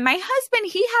my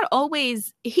husband,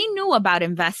 he knew about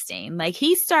investing. Like,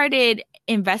 he started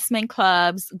investment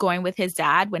clubs going with his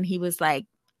dad when he was like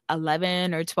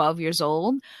 11 or 12 years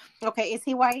old. Okay. Is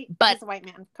he white? But he's a white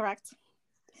man, correct?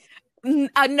 No,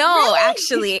 really?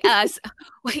 Actually,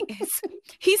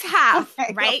 he's half,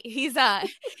 okay, right? Cool.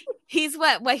 He's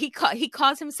what he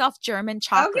calls himself German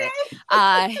chocolate.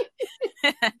 Okay.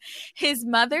 His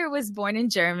mother was born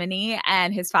in Germany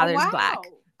and his father's black.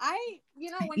 When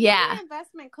you're in an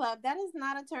investment club, that is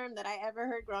not a term that I ever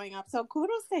heard growing up. So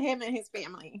kudos to him and his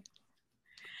family.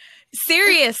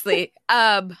 Seriously.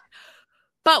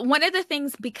 But one of the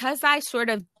things, because I sort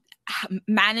of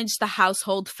manage the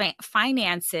household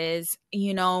finances,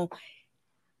 he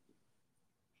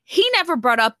never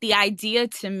brought up the idea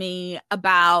to me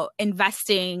about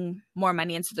investing more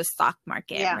money into the stock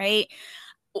market, right?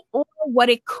 Or what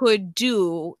it could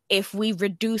do if we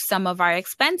reduce some of our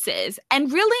expenses.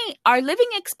 And really, our living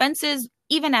expenses,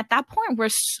 even at that point, were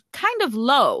kind of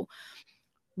low.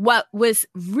 What was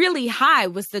really high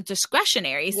was the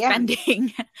discretionary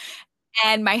spending.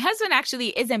 And my husband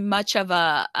actually isn't much of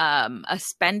a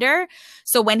spender.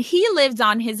 So when he lived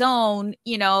on his own,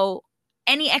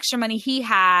 any extra money he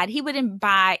had, he would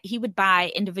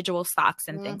buy individual stocks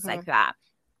and things like that.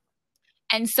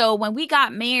 And so when we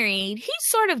got married, he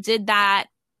sort of did that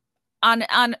on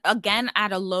again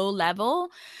at a low level.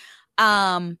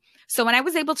 So when I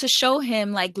was able to show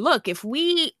him, like, look, if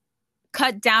we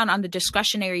cut down on the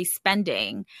discretionary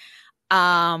spending,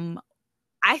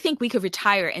 I think we could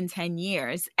retire in 10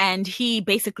 years. And he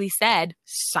basically said,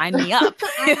 sign me up.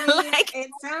 It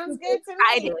sounds good to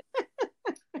me.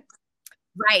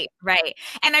 Right.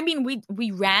 And I mean,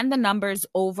 we ran the numbers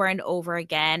over and over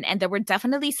again, and there were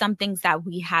definitely some things that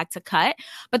we had to cut,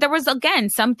 but there was, again,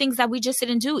 some things that we just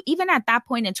didn't do. Even at that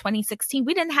point in 2016,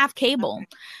 we didn't have cable.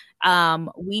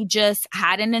 We just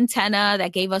had an antenna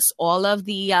that gave us all of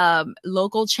the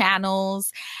local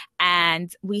channels,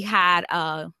 and we had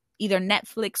either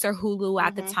Netflix or Hulu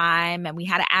at the time, and we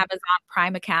had an Amazon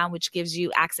Prime account, which gives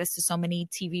you access to so many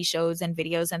TV shows and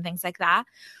videos and things like that.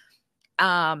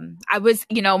 I was,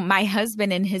 my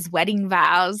husband in his wedding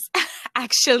vows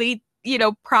actually,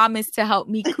 promised to help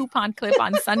me coupon clip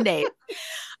on Sunday.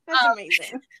 That's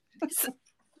amazing.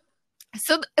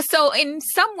 So in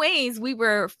some ways we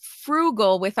were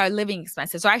frugal with our living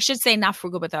expenses, or I should say not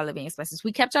frugal with our living expenses.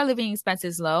 We kept our living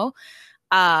expenses low,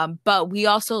 but we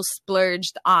also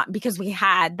splurged on because we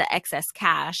had the excess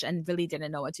cash and really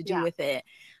didn't know what to do with it.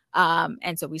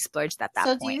 And so we splurged at that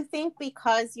point. So do you think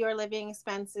because your living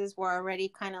expenses were already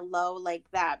kind of low, like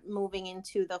that moving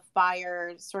into the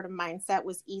FIRE sort of mindset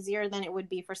was easier than it would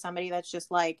be for somebody that's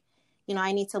just like,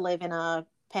 I need to live in a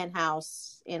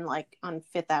penthouse in like on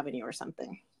Fifth Avenue or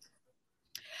something?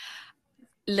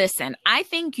 Listen, I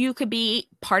think you could be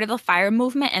part of the FIRE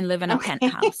movement and live in a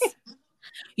penthouse.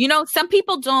 Some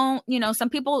people don't, some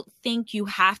people think you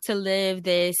have to live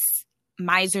this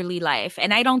miserly life.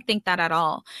 And I don't think that at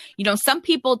all. Some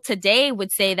people today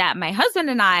would say that my husband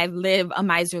and I live a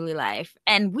miserly life,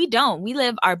 and we don't. We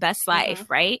live our best life,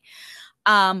 right?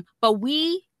 But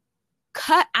we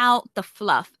cut out the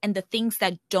fluff and the things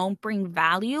that don't bring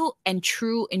value and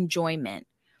true enjoyment.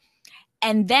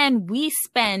 And then we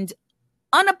spend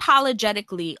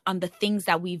unapologetically on the things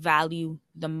that we value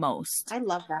the most. I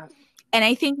love that. And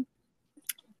I think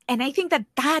that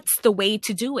that's the way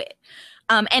to do it.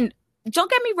 And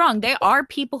don't get me wrong, there are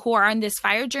people who are on this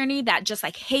FIRE journey that just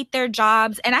like hate their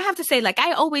jobs. And I have to say, like,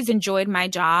 I always enjoyed my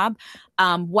job.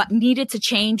 What needed to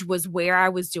change was where I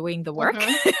was doing the work.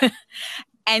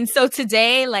 And so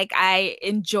today, like,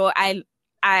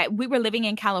 we were living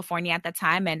in California at the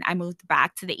time, and I moved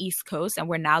back to the East Coast, and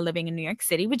we're now living in New York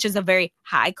City, which is a very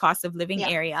high cost of living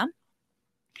area.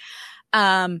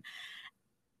 And,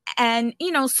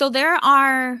 so there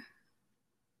are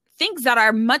things that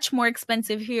are much more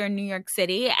expensive here in New York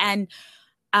City. And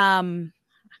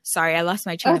sorry, I lost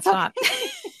my train of thought.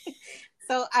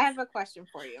 So I have a question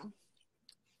for you.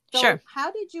 So sure.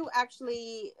 How did you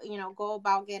actually, go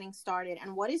about getting started,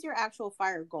 and what is your actual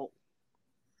FIRE goal?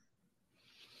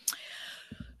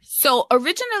 So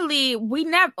originally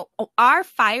our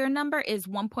FIRE number is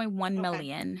 1.1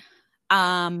 million.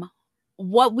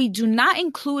 What we do not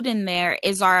include in there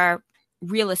is our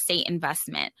real estate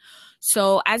investment.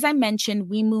 So as I mentioned,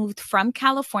 we moved from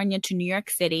California to New York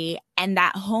City, and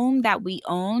that home that we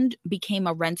owned became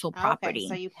a rental property. Okay,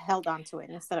 so you held on to it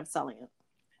instead of selling it.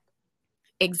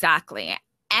 Exactly.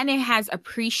 And it has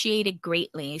appreciated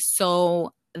greatly.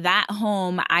 So that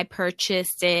home, I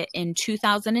purchased it in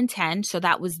 2010. So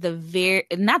that was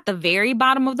not the very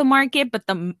bottom of the market, but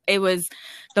the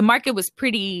market was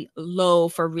pretty low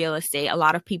for real estate. A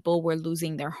lot of people were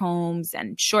losing their homes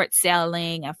and short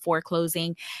selling and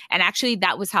foreclosing. And actually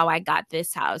that was how I got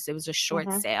this house. It was a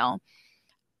short sale.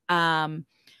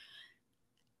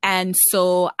 And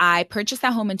so I purchased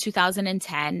that home in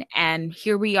 2010, and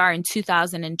here we are in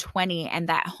 2020, and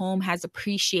that home has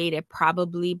appreciated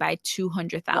probably by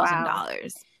 $200,000. Wow.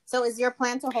 So is your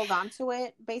plan to hold on to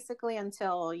it basically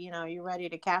until, you're ready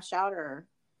to cash out, or?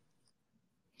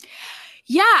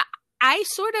 Yeah, I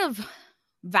sort of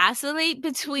vacillate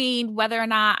between whether or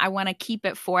not I want to keep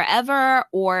it forever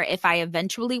or if I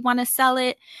eventually want to sell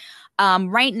it.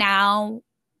 Right now,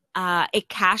 it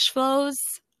cash flows.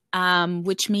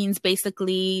 Which means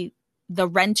basically the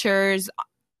rent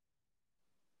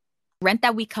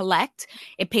that we collect,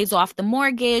 it pays off the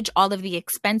mortgage, all of the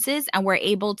expenses, and we're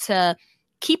able to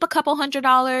keep a couple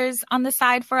 $100 on the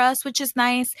side for us, which is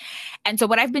nice. And so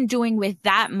what I've been doing with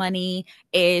that money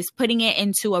is putting it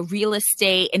into a real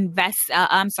estate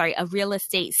a real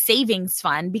estate savings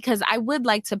fund, because I would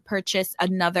like to purchase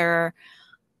another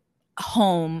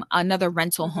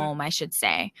rental home, I should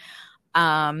say.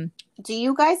 Do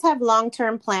you guys have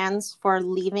long-term plans for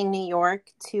leaving New York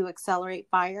to accelerate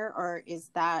FIRE, or is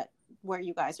that where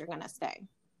you guys are going to stay?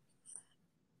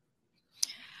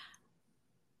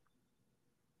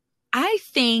 I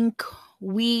think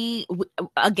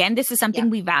again, this is something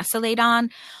we vacillate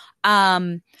on.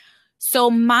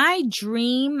 So my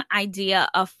dream idea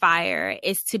of FIRE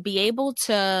is to be able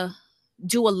to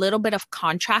do a little bit of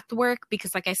contract work,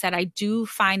 because like I said, I do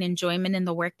find enjoyment in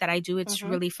the work that I do. It's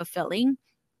really fulfilling.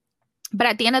 But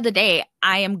at the end of the day,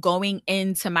 I am going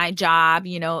into my job,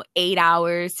 8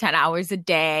 hours, 10 hours a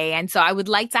day. And so I would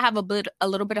like to have a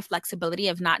little bit of flexibility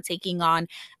of not taking on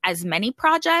as many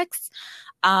projects,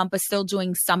 but still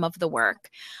doing some of the work.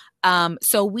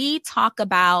 So we talk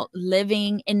about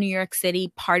living in New York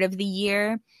City part of the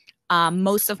year.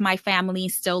 Most of my family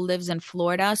still lives in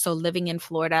Florida, so living in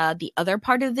Florida the other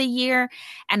part of the year.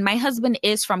 And my husband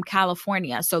is from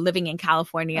California, so living in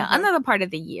California another part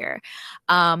of the year.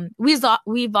 We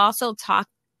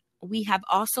have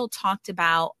also talked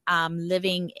about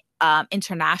living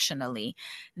internationally.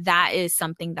 That is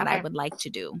something that I would like to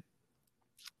do.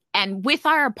 And with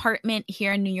our apartment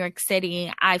here in New York City,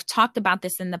 I've talked about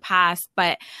this in the past,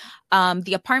 but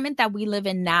the apartment that we live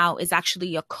in now is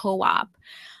actually a co-op.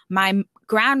 My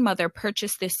grandmother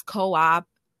purchased this co-op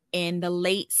in the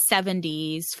late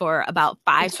 70s for about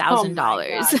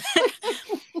 $5,000.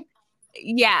 Oh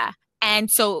yeah. And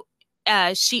so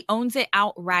she owns it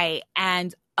outright.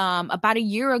 And about a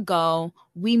year ago,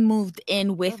 we moved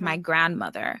in with my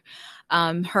grandmother.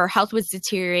 Her health was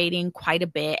deteriorating quite a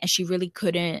bit, and she really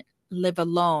couldn't live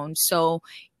alone. So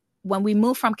when we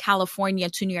moved from California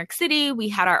to New York City, we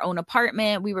had our own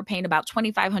apartment. We were paying about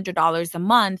 $2,500 a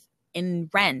month in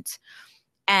rent.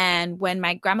 And when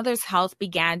my grandmother's health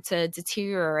began to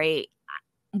deteriorate,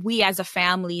 we as a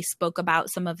family spoke about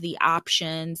some of the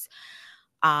options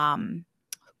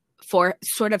for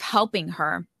sort of helping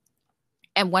her.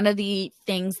 And one of the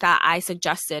things that I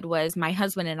suggested was my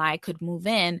husband and I could move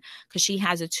in because she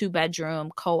has a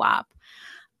 2-bedroom co-op.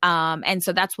 And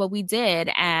so that's what we did.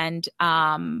 And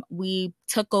we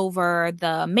took over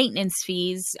the maintenance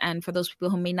fees. And for those people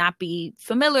who may not be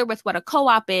familiar with what a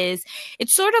co-op is,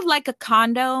 it's sort of like a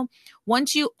condo.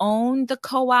 Once you own the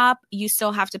co-op, you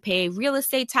still have to pay real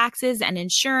estate taxes and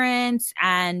insurance.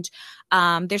 And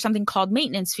there's something called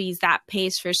maintenance fees that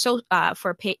pays for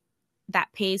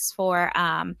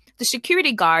the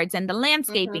security guards and the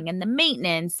landscaping and the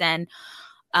maintenance and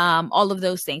all of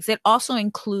those things. It also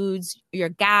includes your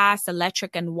gas,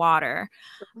 electric, and water.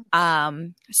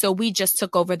 So we just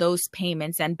took over those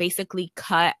payments and basically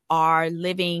cut our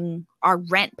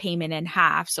rent payment in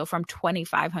half. So from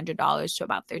 $2,500 to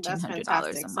about $1,300 a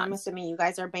month. So I'm assuming you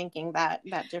guys are banking that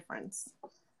difference.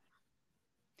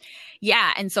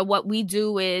 Yeah. And so what we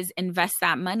do is invest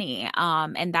that money.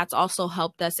 And that's also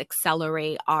helped us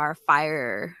accelerate our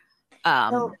fire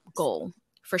goal.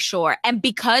 For sure. And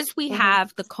because we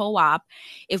have the co-op,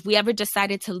 if we ever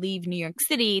decided to leave New York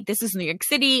City, this is New York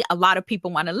City. A lot of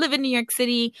people want to live in New York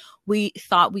City. We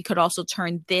thought we could also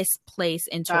turn this place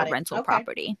into a rental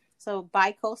property. So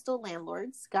bi-coastal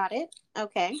landlords. Got it.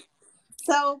 Okay.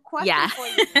 So question for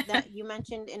you, that you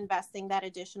mentioned investing that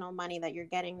additional money that you're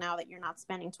getting now that you're not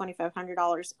spending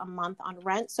 $2,500 a month on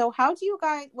rent. So what's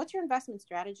your investment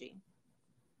strategy?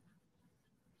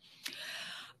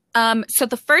 So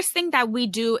the first thing that we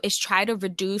do is try to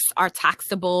reduce our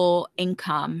taxable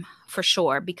income for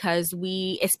sure, because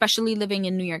especially living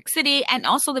in New York City and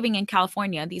also living in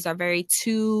California, these are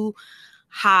two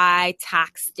high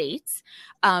tax states.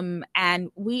 And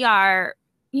we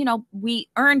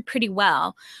earn pretty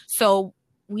well. So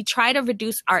we try to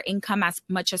reduce our income as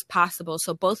much as possible.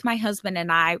 So both my husband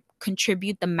and I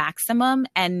contribute the maximum.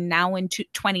 And now in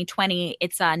 2020,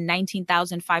 it's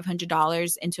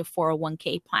 $19,500 into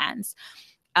 401k plans.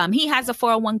 He has a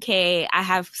 401k. I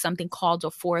have something called a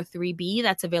 403b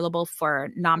that's available for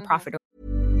nonprofit.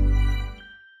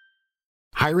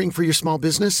 Hiring for your small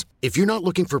business? If you're not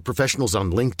looking for professionals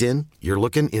on LinkedIn, you're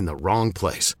looking in the wrong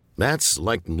place. That's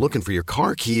like looking for your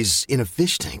car keys in a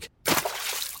fish tank.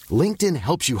 LinkedIn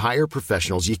helps you hire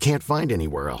professionals you can't find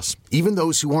anywhere else, even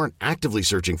those who aren't actively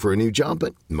searching for a new job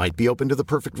but might be open to the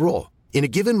perfect role. In a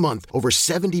given month, over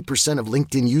 70% of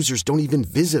LinkedIn users don't even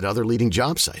visit other leading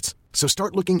job sites. So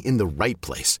start looking in the right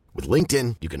place. With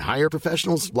LinkedIn, you can hire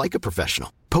professionals like a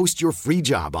professional. Post your free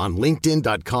job on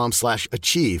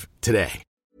linkedin.com/achieve today.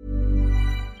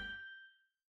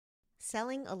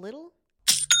 Selling a little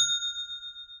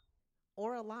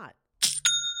or a lot?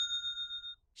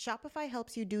 Shopify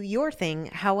helps you do your thing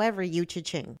however you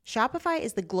cha-ching. Shopify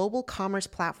is the global commerce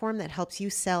platform that helps you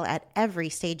sell at every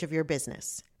stage of your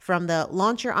business. From the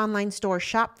launch your online store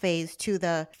shop phase to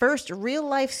the first real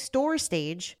life store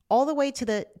stage, all the way to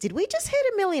the did we just hit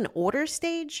 1 million orders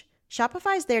stage?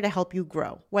 Shopify is there to help you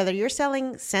grow. Whether you're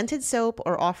selling scented soap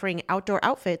or offering outdoor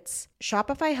outfits,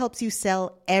 Shopify helps you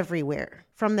sell everywhere.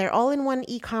 From their all-in-one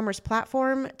e-commerce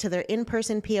platform to their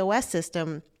in-person POS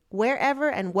system, wherever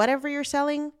and whatever you're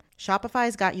selling,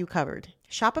 Shopify's got you covered.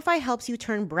 Shopify helps you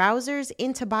turn browsers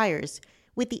into buyers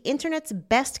with the internet's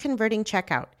best converting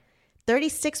checkout,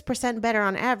 36% better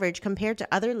on average compared to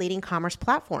other leading commerce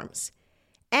platforms.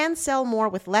 And sell more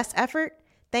with less effort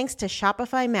thanks to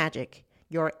Shopify Magic,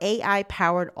 your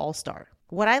AI-powered all-star.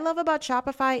 What I love about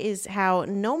Shopify is how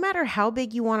no matter how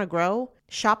big you want to grow,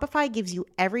 Shopify gives you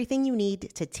everything you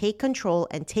need to take control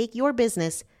and take your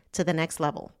business to the next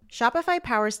level. Shopify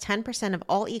powers 10% of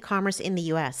all e-commerce in the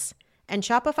US, and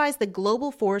Shopify is the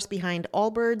global force behind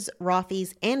Allbirds,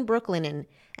 Rothy's, and Brooklinen,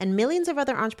 and millions of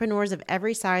other entrepreneurs of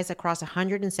every size across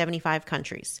 175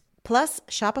 countries. Plus,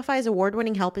 Shopify's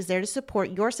award-winning help is there to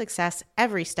support your success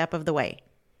every step of the way.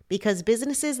 Because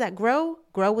businesses that grow,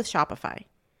 grow with Shopify.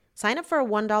 Sign up for a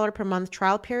 $1 per month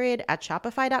trial period at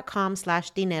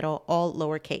shopify.com/dinero, all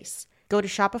lowercase. Go to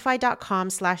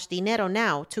shopify.com/dinero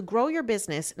now to grow your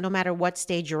business no matter what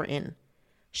stage you're in.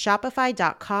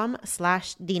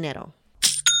 Shopify.com/dinero.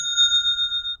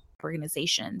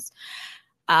 Organizations.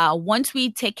 Once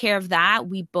we take care of that,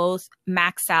 we both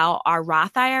max out our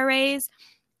Roth IRAs,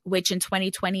 which in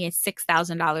 2020 is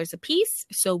 $6,000 a piece.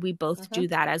 So we both do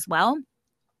that as well.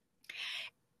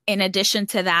 In addition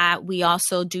to that, we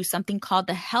also do something called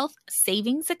the health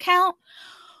savings account,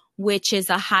 which is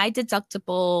a high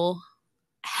deductible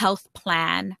health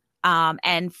plan.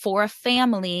 And for a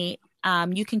family,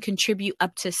 you can contribute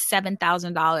up to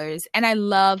 $7,000. And I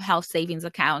love health savings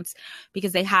accounts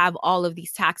because they have all of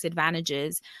these tax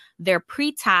advantages. They're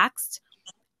pre-taxed.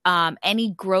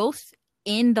 Any growth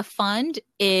in the fund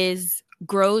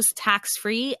grows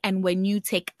tax-free. And when you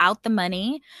take out the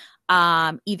money,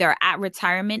 either at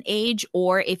retirement age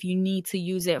or if you need to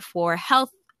use it for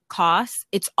health costs,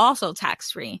 it's also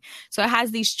tax-free. So it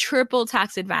has these triple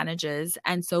tax advantages.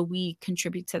 And so we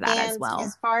contribute to that as well.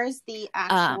 As far as the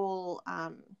actual,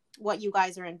 what you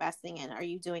guys are investing in, are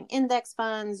you doing index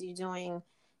funds? Are you doing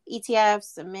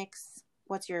ETFs, a mix?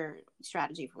 What's your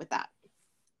strategy with that?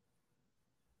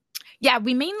 Yeah,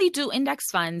 we mainly do index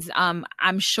funds.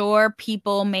 I'm sure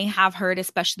people may have heard,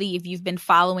 especially if you've been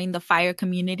following the FIRE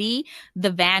community, the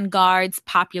Vanguard's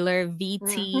popular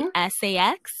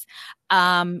VTSAX.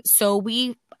 So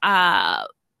we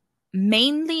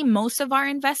mainly, most of our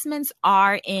investments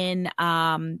are in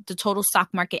the total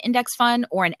stock market index fund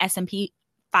or an S&P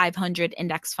 500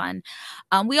 index fund.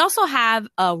 We also have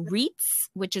a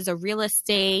REITs, which is a real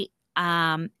estate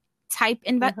type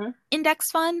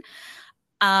index fund.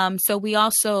 So we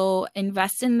also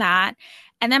invest in that.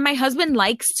 And then my husband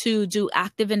likes to do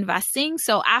active investing.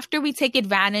 So after we take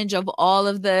advantage of all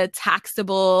of the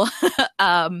taxable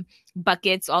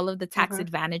buckets, all of the tax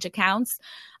advantage accounts,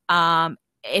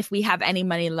 if we have any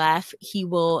money left, he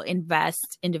will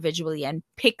invest individually and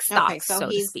pick stocks, so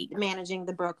to speak. He's managing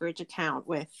the brokerage account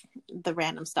with the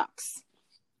random stocks.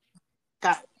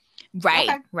 Got it. Right.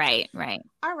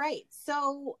 All right.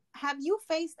 So have you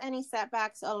faced any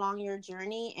setbacks along your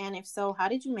journey? And if so, how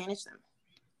did you manage them?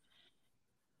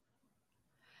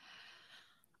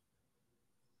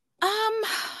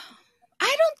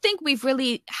 I don't think we've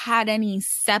really had any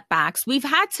setbacks. We've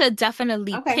had to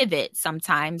definitely pivot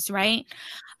sometimes, right?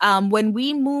 When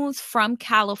we moved from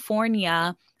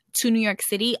California to New York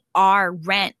City, our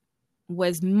rent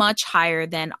was much higher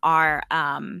than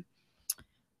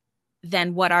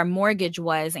what our mortgage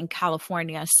was in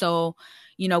California. So,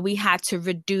 we had to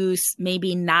reduce,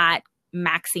 maybe not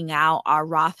maxing out our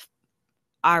Roth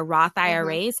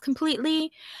IRAs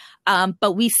completely,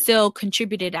 but we still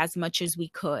contributed as much as we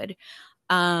could.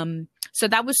 So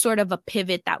that was sort of a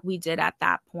pivot that we did at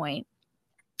that point.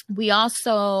 We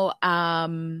also,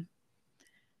 I'm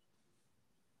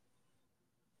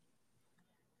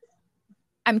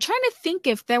trying to think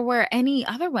if there were any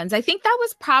other ones. I think that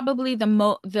was probably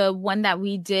the one that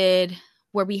we did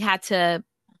where we had to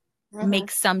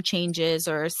make some changes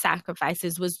or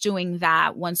sacrifices, was doing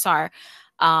that once our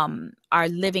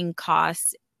living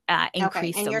costs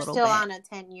increased a little bit. And you're still on a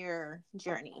 10-year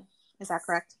journey. Is that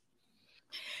correct?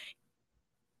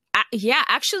 Yeah,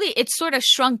 actually, it sort of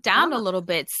shrunk down a little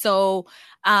bit. So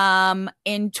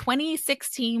in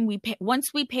 2016,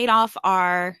 once we paid off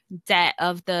our debt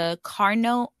of the car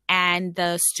note and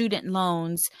the student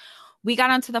loans, we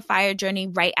got onto the FIRE journey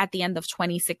right at the end of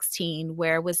 2016,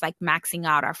 where it was like maxing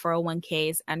out our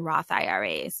 401ks and Roth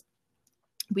IRAs.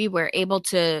 We were able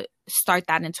to start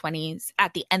that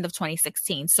at the end of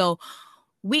 2016. So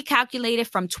we calculated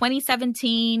from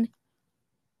 2017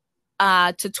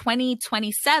 to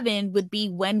 2027 would be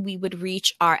when we would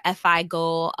reach our FI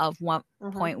goal of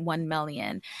 1.1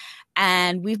 million.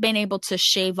 And we've been able to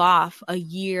shave off a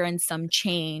year and some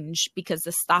change because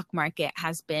the stock market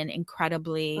has been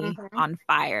incredibly on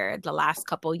fire the last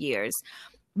couple years.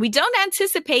 We don't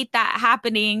anticipate that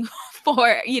happening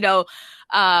for,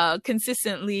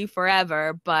 consistently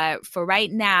forever. But for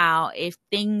right now, if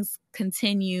things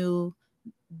continue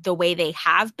the way they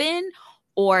have been,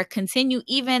 or continue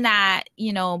even at,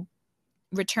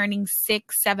 returning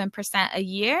 6-7% a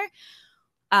year,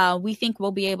 we think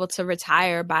we'll be able to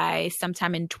retire by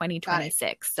sometime in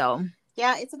 2026. So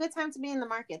yeah, it's a good time to be in the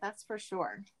market. That's for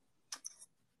sure.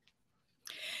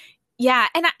 Yeah.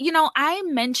 And, I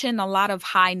mentioned a lot of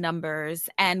high numbers.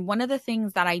 And one of the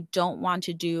things that I don't want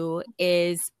to do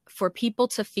is for people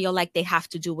to feel like they have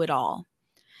to do it all.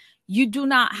 You do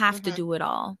not have to do it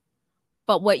all.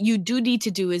 But what you do need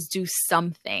to do is do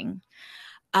something.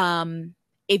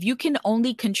 if you can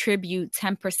only contribute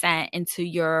 10% into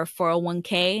your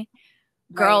 401k,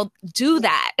 girl, do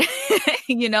that.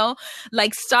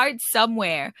 Like start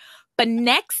somewhere. But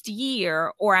next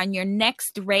year or on your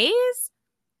next raise,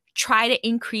 try to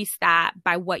increase that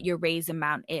by what your raise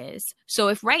amount is. So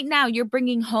if right now you're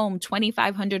bringing home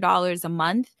 $2,500 a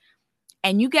month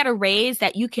and you get a raise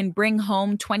that you can bring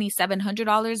home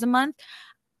 $2,700 a month,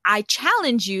 I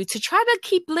challenge you to try to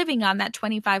keep living on that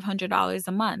 $2,500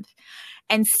 a month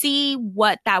and see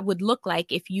what that would look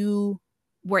like if you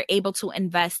were able to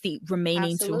invest the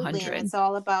remaining Absolutely. 200. And it's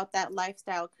all about that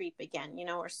lifestyle creep again.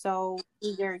 We're so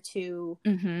eager to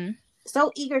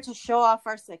show off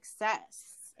our success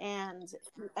and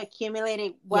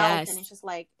accumulated wealth. Yes. And it's just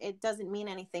like, it doesn't mean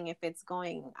anything if it's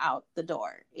going out the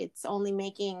door. It's only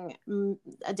making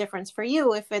a difference for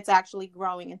you if it's actually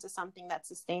growing into something that's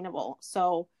sustainable.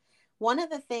 So one of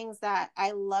the things that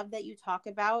I love that you talk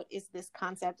about is this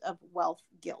concept of wealth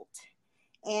guilt.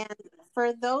 And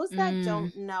for those that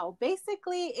don't know,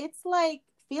 basically it's like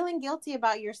feeling guilty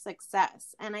about your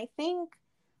success. And I think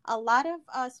a lot of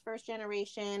us first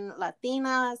generation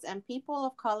Latinas and people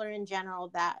of color in general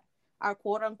that are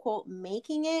quote unquote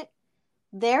making it,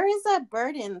 there is a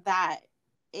burden that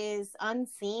is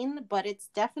unseen, but it's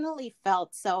definitely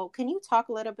felt. So can you talk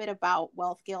a little bit about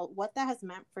wealth guilt, what that has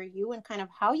meant for you and kind of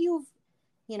how you've,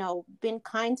 been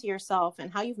kind to yourself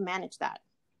and how you've managed that?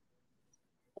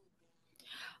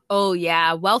 Oh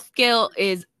yeah. Wealth guilt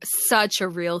is such a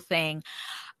real thing.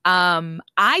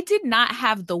 I did not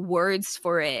have the words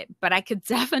for it, but I could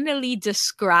definitely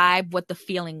describe what the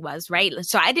feeling was, right?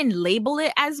 So I didn't label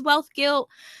it as wealth guilt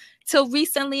till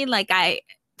recently. Like I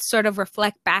sort of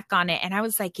reflect back on it and I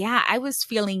was like, yeah, I was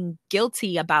feeling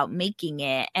guilty about making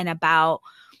it and about,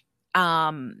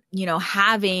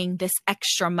 having this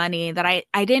extra money that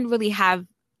I didn't really have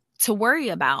to worry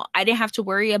about. I didn't have to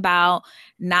worry about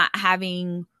not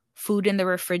having food in the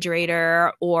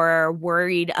refrigerator or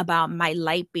worried about my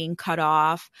light being cut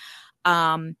off.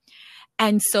 And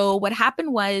so what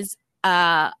happened was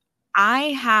I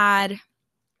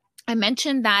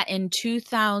mentioned that in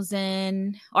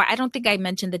 2000, or I don't think I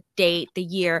mentioned the date, the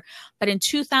year, but in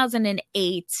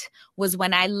 2008 was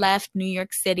when I left New York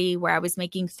City where I was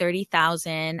making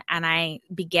 $30,000 and I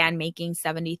began making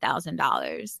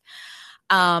 $70,000.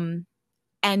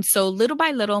 And so little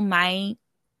by little, my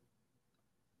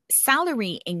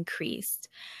salary increased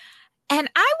and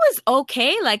I was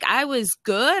okay. Like I was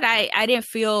good. I didn't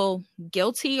feel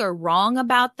guilty or wrong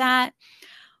about that.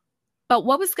 But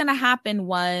what was going to happen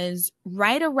was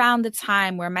right around the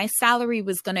time where my salary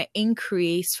was going to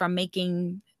increase from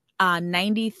making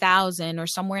 90,000 or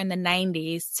somewhere in the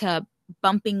 90s to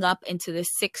bumping up into the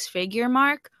 6-figure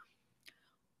mark,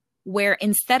 where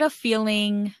instead of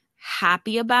feeling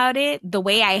happy about it the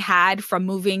way I had from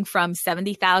moving from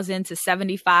 70,000 to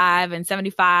 75 and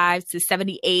 75 to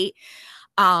 78,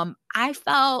 I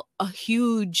felt a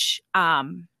huge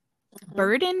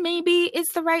burden, maybe is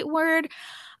the right word.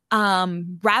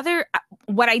 Rather,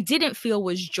 what I didn't feel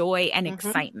was joy and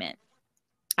excitement.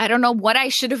 I don't know what I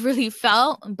should have really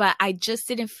felt, but I just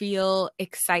didn't feel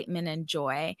excitement and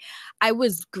joy. I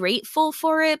was grateful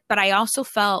for it, but I also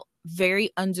felt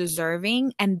very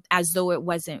undeserving and as though it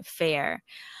wasn't fair.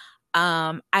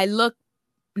 I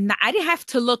didn't have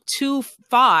to look too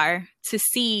far to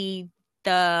see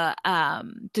the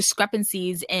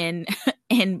discrepancies in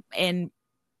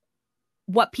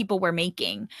what people were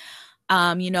making.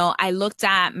 I looked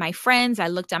at my friends, I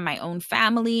looked at my own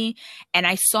family, and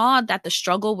I saw that the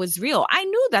struggle was real. I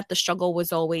knew that the struggle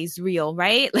was always real,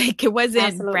 right? Like it wasn't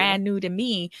Absolutely. brand new to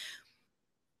me.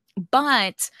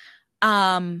 But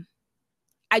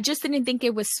I just didn't think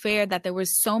it was fair that there were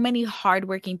so many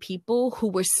hardworking people who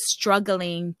were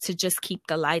struggling to just keep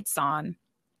the lights on.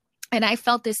 And I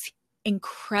felt this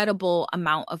incredible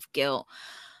amount of guilt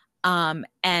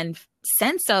and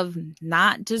sense of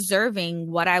not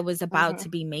deserving what I was about to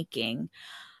be making.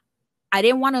 I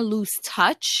didn't want to lose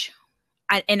touch.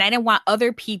 And I didn't want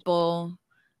other people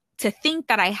to think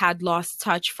that I had lost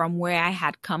touch from where I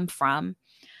had come from.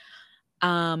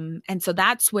 And so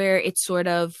that's where it sort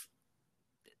of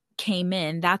came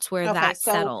in. That's where that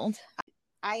settled.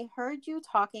 I heard you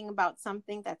talking about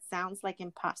something that sounds like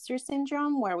imposter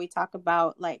syndrome, where we talk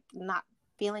about like not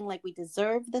feeling like we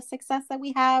deserve the success that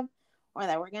we have, or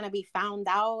that we're going to be found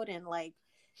out and like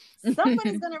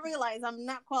somebody's going to realize I'm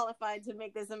not qualified to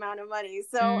make this amount of money.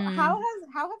 So how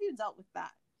have you dealt with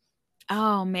that?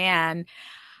 Oh man,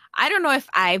 I don't know if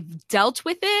I've dealt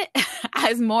with it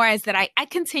as more as that I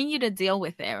continue to deal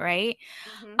with it, right?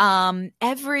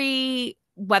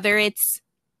 Whether it's,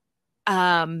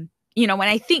 when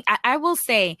I think, I will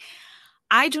say,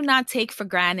 I do not take for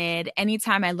granted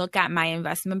anytime I look at my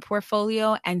investment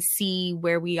portfolio and see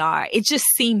where we are. It just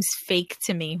seems fake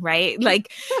to me, right?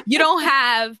 Like you don't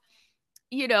have,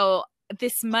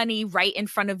 this money right in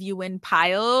front of you in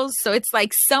piles. So it's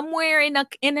like somewhere in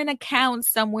an account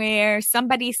somewhere,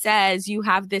 somebody says you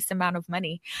have this amount of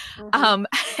money. Mm-hmm.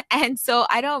 And so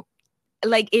I don't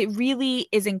it really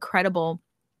is incredible.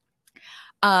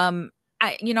 I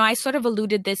sort of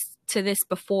alluded to this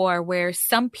before, where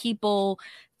some people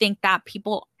think that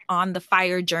people on the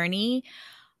FIRE journey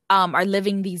are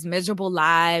living these miserable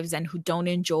lives and who don't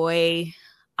enjoy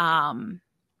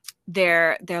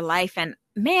their life. And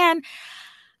man,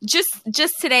 just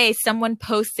today, someone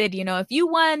posted, if you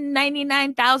won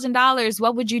 $99,000,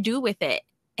 what would you do with it?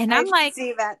 And I'm like,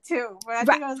 see that too. But I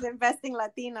think I was investing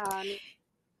Latina on it.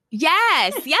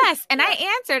 Yes. And I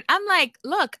answered, I'm like,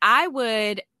 look, I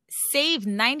would save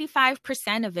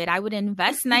 95% of it. I would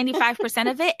invest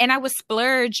 95% of it, and I would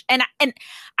splurge, and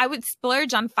I would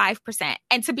splurge on 5%.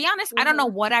 And to be honest, I don't know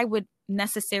what I would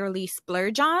necessarily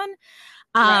splurge on.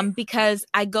 Because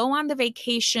I go on the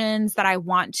vacations that I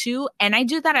want to, and I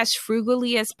do that as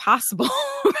frugally as possible,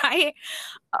 right?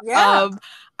 Yeah.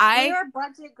 We are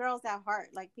budget girls at heart.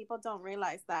 Like, people don't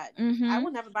realize that. Mm-hmm. I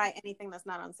will never buy anything that's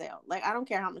not on sale. Like, I don't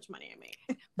care how much money I make.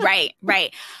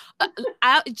 Right.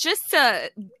 Just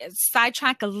to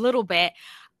sidetrack a little bit,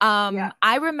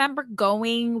 I remember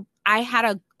I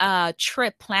had a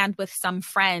trip planned with some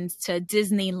friends to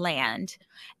Disneyland,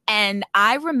 and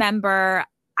I remember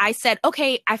I said,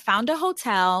 okay, I found a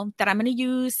hotel that I'm going to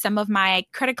use some of my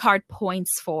credit card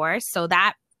points for. So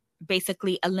that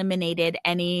basically eliminated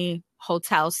any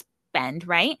hotel spend,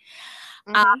 right?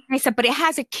 I said, but it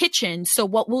has a kitchen. So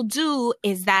what we'll do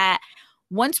is that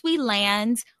once we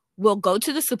land, we'll go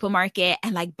to the supermarket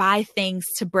and buy things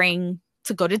to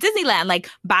go to Disneyland, like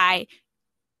buy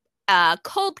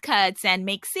cold cuts and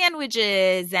make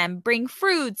sandwiches and bring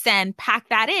fruits and pack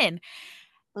that in.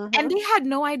 Mm-hmm. And they had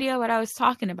no idea what I was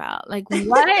talking about. Like,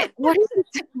 what are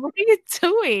you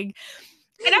doing?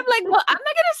 And I'm like, well, I'm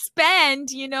not going to spend,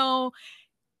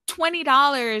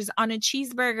 $20 on a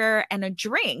cheeseburger and a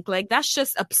drink. Like, that's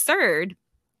just absurd.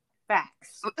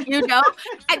 Facts.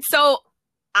 And so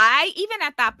even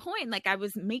at that point, I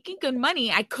was making good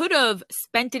money. I could have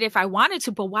spent it if I wanted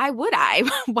to, but why would I?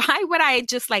 Why would I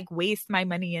just waste my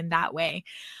money in that way?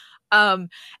 And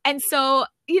so,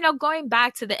 going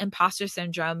back to the imposter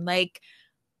syndrome,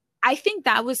 I think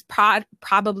that was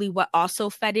probably what also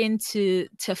fed into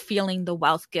feeling the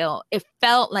wealth guilt. It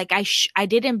felt like I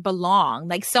didn't belong.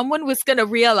 Like someone was going to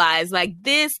realize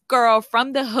this girl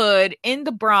from the hood in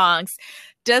the Bronx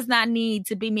does not need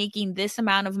to be making this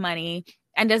amount of money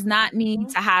and does not need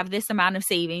to have this amount of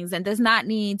savings and does not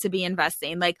need to be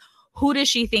investing. Who does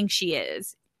she think she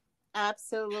is?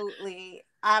 Absolutely,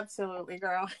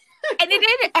 girl.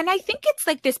 And I think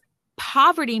it's this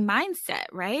poverty mindset,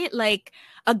 right?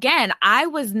 Again, I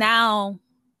was now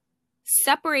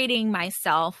separating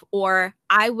myself, or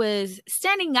I was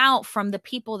standing out from the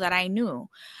people that I knew.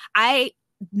 I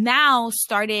now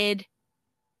started,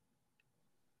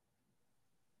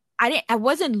 I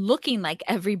wasn't looking like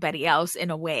everybody else in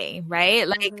a way, right?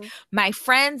 My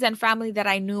friends and family that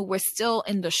I knew were still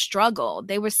in the struggle.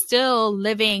 They were still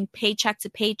living paycheck to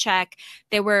paycheck.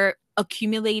 They were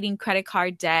accumulating credit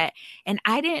card debt, and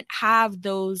I didn't have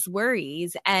those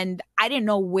worries, and I didn't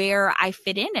know where I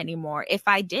fit in anymore if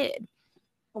I did.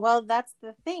 Well, that's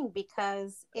the thing,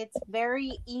 because it's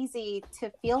very easy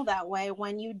to feel that way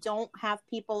when you don't have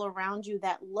people around you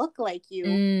that look like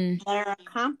you, that are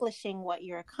accomplishing what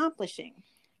you're accomplishing.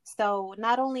 So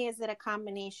not only is it a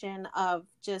combination of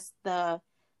just the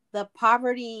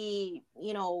poverty,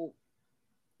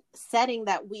 setting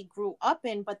that we grew up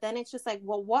in, but then it's just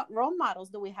well, what role models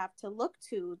do we have to look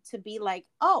to be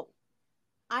oh,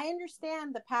 I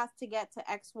understand the path to get to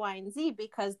X, Y, and Z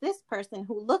because this person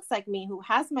who looks like me, who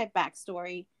has my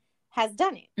backstory, has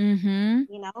done it. Mm-hmm.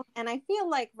 And I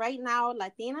feel right now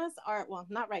Latinas are, well,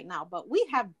 not right now, but we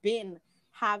have been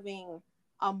having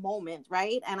a moment,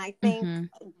 right? And I think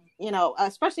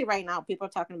especially right now, people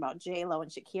are talking about J-Lo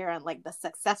and Shakira and the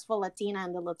successful Latina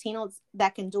and the Latinos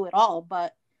that can do it all,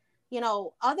 but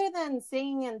other than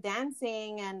singing and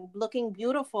dancing and looking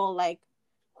beautiful,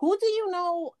 who do you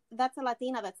know that's a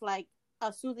Latina that's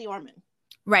a Susie Orman?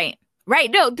 Right.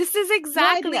 No, this is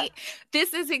exactly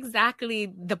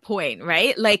the point,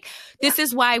 right? This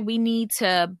is why we need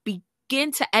to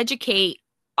begin to educate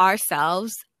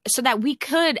ourselves so that we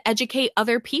could educate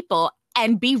other people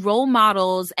and be role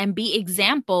models and be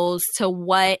examples to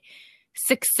what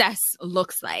success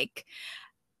looks like.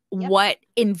 Yep. What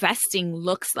investing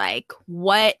looks like,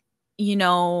 what,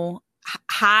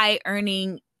 high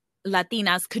earning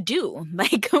Latinas could do.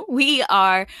 Like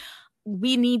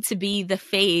we need to be the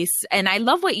face. And I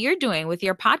love what you're doing with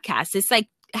your podcast. It's like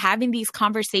having these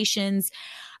conversations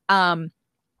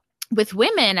with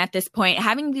women at this point,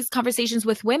 having these conversations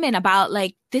with women about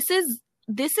like, this is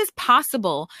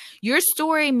possible. Your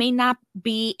story may not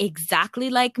be exactly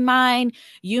like mine.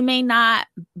 You may not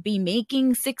be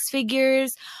making six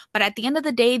figures, but at the end of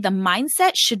the day, the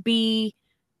mindset should be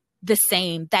the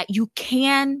same, that you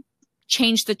can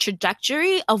change the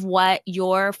trajectory of what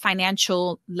your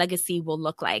financial legacy will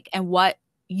look like, and what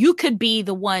you could be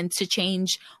the one to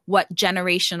change what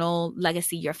generational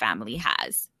legacy your family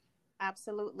has.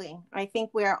 Absolutely. I think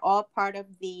we're all part of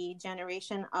the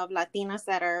generation of Latinas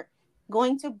that are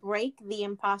going to break the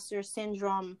imposter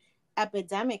syndrome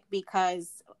epidemic,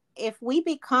 because if we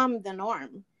become the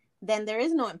norm, then there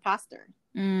is no imposter.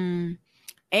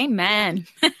 Amen.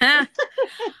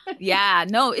 Yeah,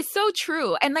 no, it's so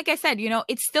true. And like I said,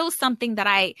 it's still something that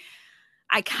I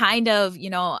kind of,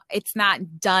 it's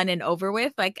not done and over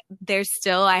with. Like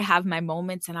I have my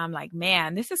moments and I'm like,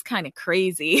 man, this is kind of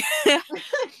crazy.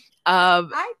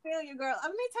 I feel you, girl.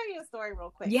 Let me tell you a story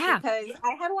real quick. Yeah. Because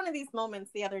I had one of these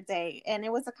moments the other day, and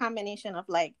it was a combination of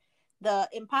like the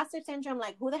imposter syndrome,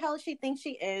 like who the hell does she think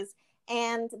she is,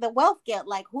 and the wealth guilt,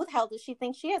 like who the hell does she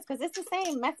think she is? Because it's the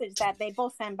same message that they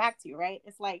both send back to you, right?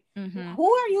 It's like,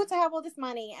 who are you to have all this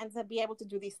money and to be able to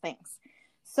do these things?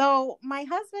 So my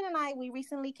husband and I, we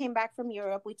recently came back from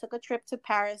Europe. We took a trip to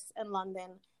Paris and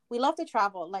London. We love to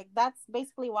travel. Like that's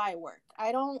basically why I work.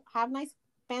 I don't have nice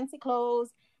fancy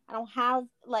clothes. I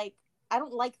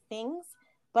don't like things,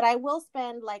 but I will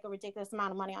spend like a ridiculous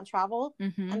amount of money on travel.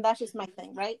 And that's just my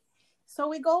thing, right? So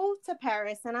we go to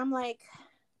Paris and I'm like,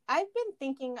 I've been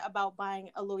thinking about buying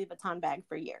a Louis Vuitton bag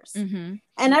for years. And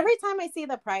every time I see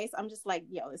the price, I'm just like,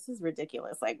 yo, this is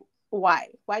ridiculous. Like, why?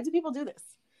 Why do people do this?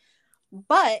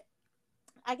 But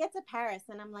I get to Paris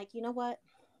and I'm like, you know what?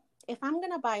 If I'm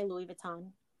going to buy Louis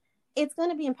Vuitton, it's going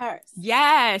to be in Paris.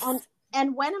 Yes.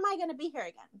 And when am I going to be here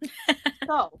again?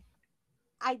 So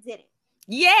I did it.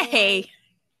 Yay.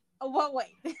 Well,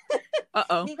 wait.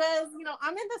 Uh-oh. Because,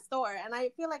 I'm in the store and I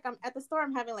feel like I'm at the store.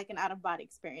 I'm having like an out of body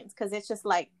experience because it's just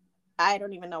like, I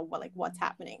don't even know what's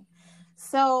happening.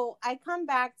 So I come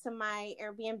back to my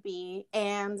Airbnb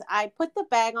and I put the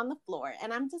bag on the floor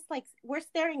and I'm just like, we're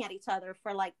staring at each other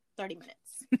for like 30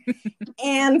 minutes.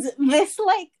 And this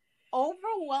like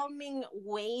overwhelming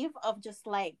wave of just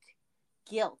like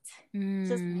guilt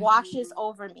just washes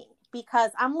over me,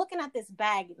 because I'm looking at this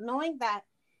bag knowing that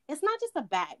it's not just a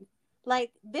bag.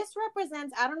 Like this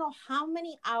represents, I don't know how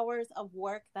many hours of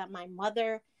work that my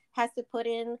mother has to put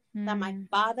in, that my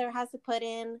father has to put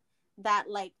in, that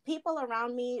like people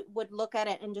around me would look at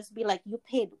it and just be like,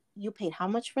 you paid how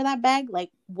much for that bag?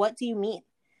 Like, what do you mean?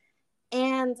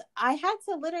 And I had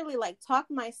to literally like talk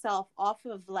myself off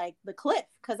of like the cliff,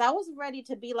 because I was ready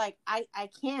to be like, I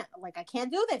can't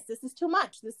do this. This is too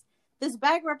much. This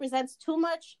bag represents too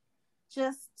much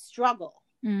just struggle.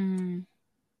 And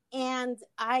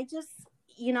I just,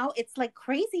 it's like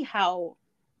crazy how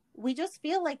we just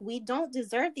feel like we don't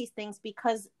deserve these things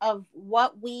because of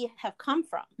what we have come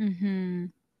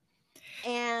from.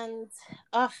 And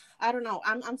I don't know.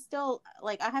 I'm still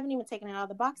like, I haven't even taken it out of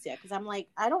the box yet, because I'm like,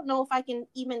 I don't know if I can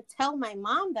even tell my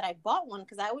mom that I bought one,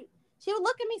 because she would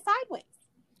look at me sideways.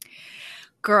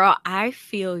 Girl, I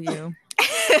feel you.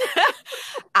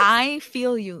 I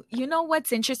feel you. You know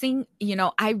what's interesting?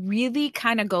 I really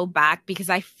kind of go back because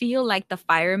I feel like the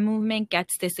FIRE movement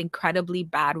gets this incredibly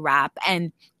bad rap.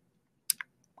 And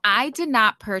I did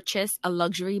not purchase a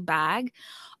luxury bag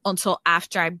until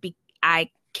after I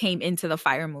came into the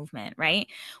FIRE movement, right?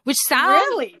 Which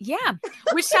sounds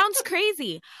which sounds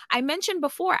crazy. I mentioned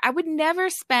before, I would never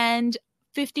spend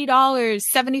 $50,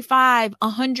 $75,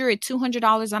 $100,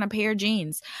 $200 on a pair of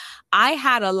jeans. I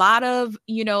had a lot of,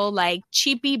 like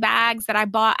cheapy bags that I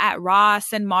bought at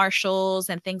Ross and Marshalls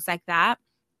and things like that.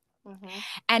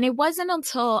 And it wasn't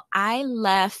until I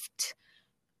left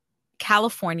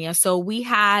California. So we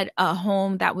had a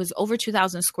home that was over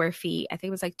 2,000 square feet. I think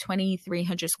it was like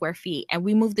 2,300 square feet. And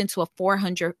we moved into a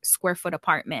 400 square foot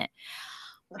apartment.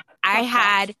 I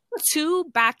had 2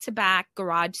 back-to-back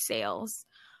garage sales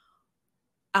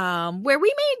where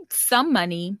we made some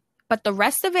money, but the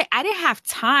rest of it, I didn't have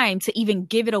time to even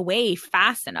give it away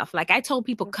fast enough. Like I told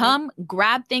people, come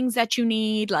grab things that you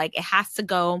need. Like it has to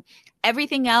go.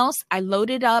 Everything else, I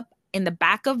loaded up in the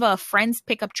back of a friend's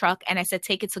pickup truck and I said,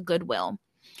 take it to Goodwill.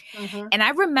 And I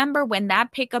remember when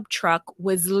that pickup truck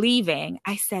was leaving,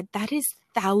 I said, that is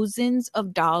thousands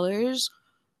of dollars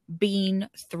being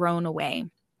thrown away.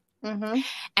 Mm-hmm.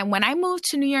 And when I moved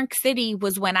to New York City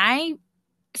was when I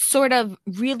sort of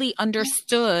really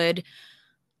understood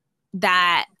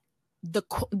that the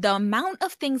amount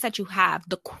of things that you have,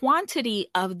 the quantity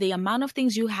of the amount of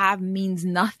things you have means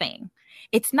nothing.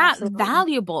 It's not Absolutely.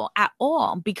 valuable at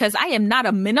all, because I am not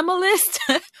a minimalist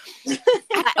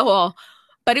at all.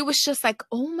 But it was just like,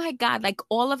 oh my God, like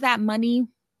all of that money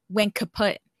went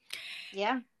kaput.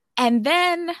 Yeah. And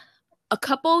then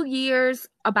about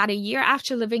a year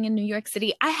after living in New York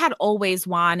City, I had always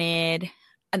wanted,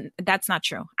 and that's not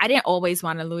true. I didn't always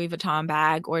want a Louis Vuitton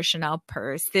bag or Chanel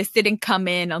purse. This didn't come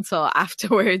in until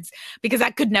afterwards because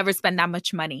I could never spend that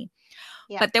much money.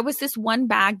 Yeah. But there was this one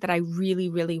bag that I really,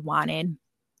 really wanted.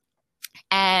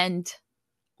 And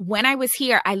when I was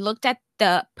here, I looked at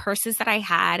the purses that I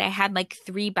had. I had like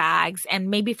 3 bags. And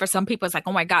maybe for some people, it's like,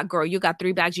 oh my God, girl, you got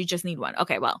 3 bags. You just need one.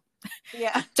 Okay, well,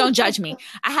 yeah. don't judge me.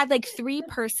 I had like 3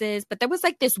 purses, but there was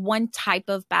like this one type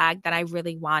of bag that I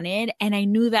really wanted. And I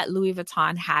knew that Louis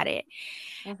Vuitton had it.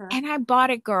 Uh-huh. And I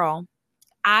bought it, girl.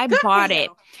 I Good bought for it.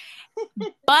 you.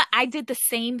 But I did the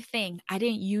same thing. I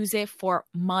didn't use it for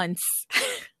months.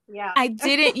 Yeah. I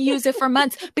didn't use it for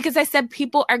months because I said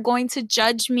people are going to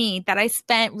judge me that I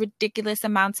spent ridiculous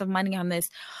amounts of money on this.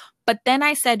 But then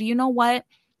I said, you know what?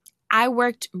 I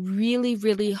worked really,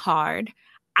 really hard.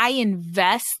 I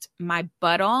invest my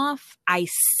butt off. I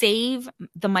save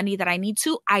the money that I need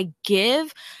to. I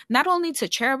give not only to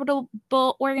charitable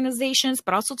organizations,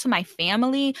 but also to my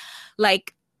family.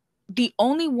 Like, the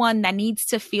only one that needs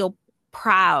to feel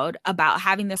proud about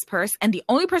having this purse, and the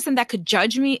only person that could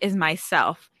judge me, is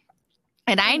myself.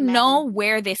 And I know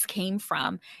where this came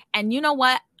from. And you know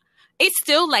what? It's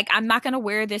still like, I'm not going to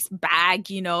wear this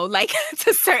bag, you know, like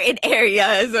to certain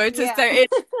areas or to certain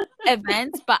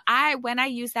events. But when I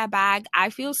use that bag,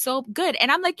 I feel so good.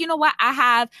 And I'm like, you know what? I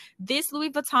have this Louis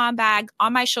Vuitton bag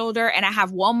on my shoulder and I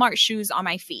have Walmart shoes on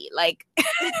my feet. Like,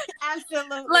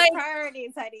 absolutely. Like,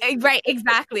 priorities, honey. Right,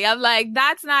 exactly. I'm like,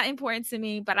 that's not important to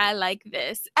me, but I like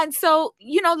this. And so,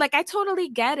 you know, like, I totally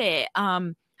get it.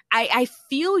 I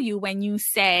feel you when you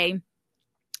say,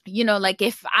 you know, like,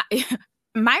 if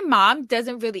my mom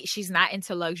doesn't really, she's not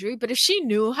into luxury, but if she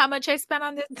knew how much I spent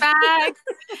on this bag,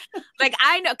 like,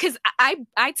 I know, because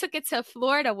I took it to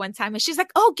Florida one time and she's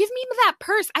like, oh, give me that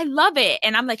purse. I love it.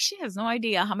 And I'm like, she has no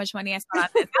idea how much money I spent on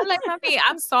this. I'm like, mommy,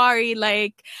 I'm sorry.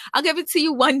 Like, I'll give it to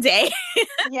you one day.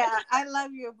 Yeah, I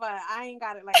love you, but I ain't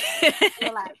got it like that.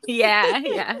 Relax.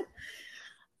 Yeah.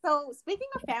 So speaking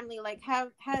of family, like, has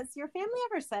your family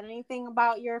ever said anything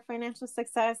about your financial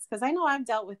success? Because I know I've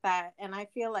dealt with that, and I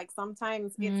feel like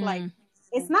sometimes it's like,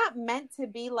 it's not meant to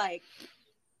be like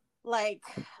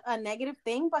a negative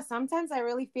thing, but sometimes I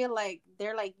really feel like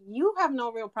they're like, you have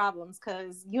no real problems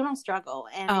because you don't struggle,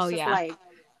 and it's just like,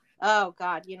 oh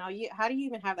God, you know, how do you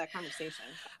even have that conversation?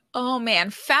 Oh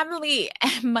man, family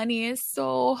and money is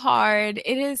so hard.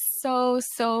 It is so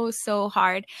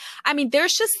hard. I mean,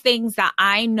 there's just things that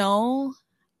I know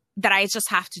that I just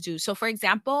have to do. So for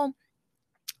example,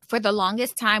 for the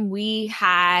longest time, we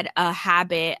had a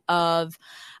habit of,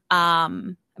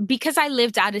 because I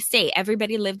lived out of state,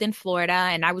 everybody lived in Florida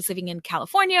and I was living in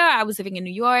California, I was living in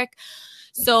New York.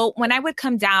 So when I would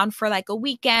come down for like a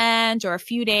weekend or a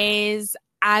few days,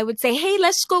 I would say, hey,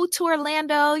 let's go to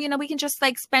Orlando. You know, we can just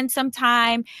like spend some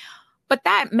time. But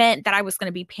that meant that I was going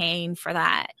to be paying for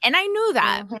that. And I knew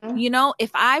that, you know, if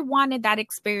I wanted that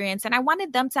experience and I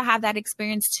wanted them to have that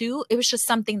experience too, it was just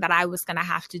something that I was going to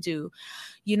have to do.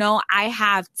 You know, I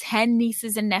have 10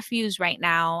 nieces and nephews right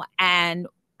now, and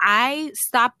I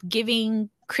stopped giving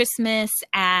Christmas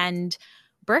and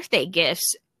birthday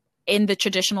gifts in the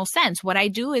traditional sense. What I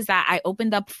do is that I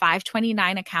opened up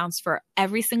 529 accounts for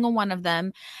every single one of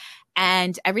them.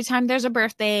 And every time there's a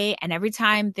birthday and every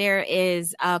time there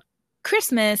is a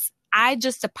Christmas, I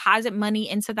just deposit money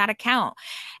into that account.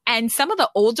 And some of the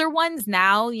older ones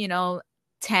now, you know,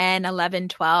 10, 11,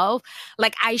 12,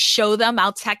 like I show them,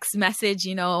 I'll text message,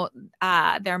 you know,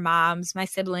 their moms, my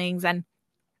siblings, and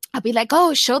I'll be like,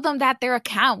 oh, show them that their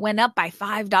account went up by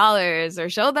 $5 or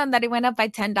show them that it went up by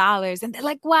 $10. And they're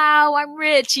like, wow, I'm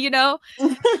rich, you know,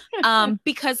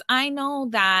 because I know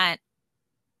that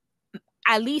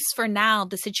at least for now,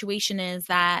 the situation is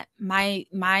that my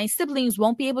siblings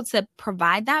won't be able to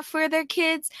provide that for their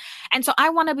kids. And so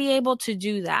I want to be able to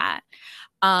do that.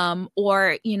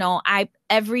 Or, you know,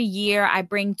 every year I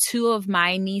bring 2 of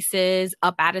my nieces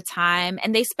up at a time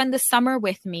and they spend the summer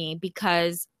with me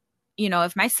because, you know,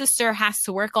 if my sister has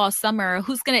to work all summer,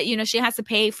 who's going to, you know, she has to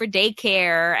pay for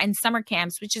daycare and summer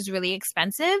camps, which is really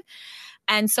expensive.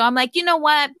 And so I'm like, you know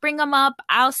what, bring them up.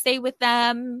 I'll stay with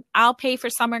them. I'll pay for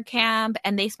summer camp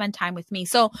and they spend time with me.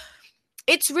 So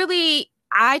it's really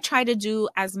I try to do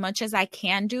as much as I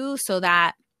can do so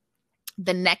that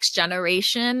the next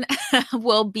generation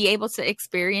will be able to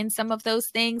experience some of those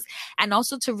things, and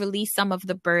also to release some of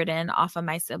the burden off of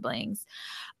my siblings.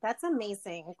 That's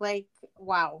amazing. Like,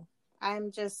 wow. I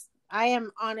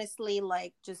am honestly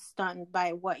like just stunned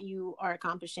by what you are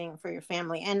accomplishing for your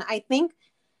family. And I think,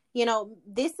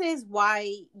 this is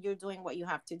why you're doing what you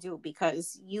have to do,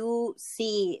 because you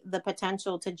see the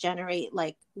potential to generate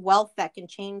like wealth that can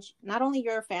change not only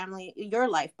your family, your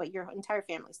life, but your entire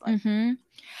family's life. Mm-hmm.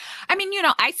 I mean,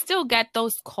 I still get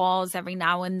those calls every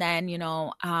now and then,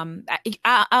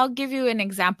 I'll give you an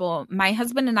example. My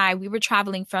husband and I, we were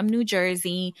traveling from New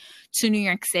Jersey to New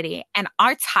York City, and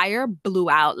our tire blew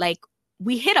out. Like,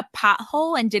 we hit a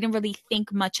pothole and didn't really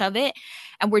think much of it.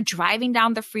 And we're driving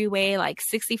down the freeway like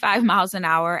 65 miles an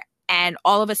hour. And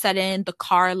all of a sudden the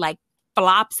car like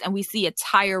flops and we see a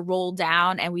tire roll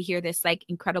down, and we hear this like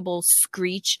incredible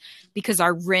screech because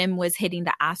our rim was hitting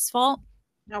the asphalt.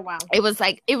 Oh, wow. It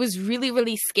was really,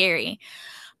 really scary.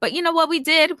 But you know what we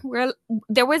did?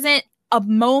 There wasn't a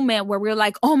moment where we're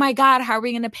like, oh my God, how are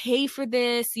we going to pay for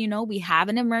this? We have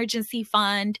an emergency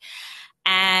fund.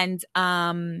 And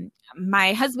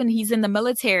my husband, he's in the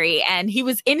military, and he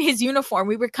was in his uniform.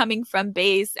 We were coming from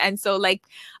base. And so like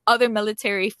other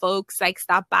military folks like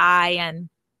stopped by and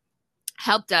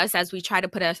helped us as we try to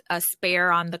put a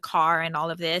spare on the car and all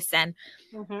of this. And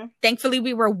thankfully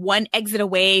we were one exit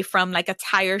away from like a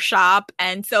tire shop.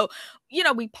 And so,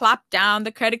 we plopped down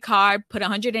the credit card, put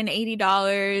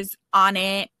 $180 on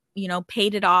it,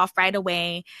 paid it off right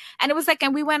away. And it was like,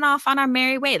 and we went off on our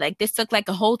merry way. Like, this took like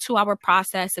a whole 2-hour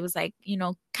process. It was like,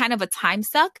 kind of a time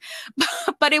suck,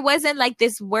 but it wasn't like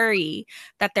this worry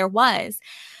that there was.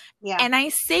 Yeah. And I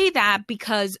say that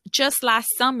because just last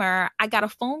summer, I got a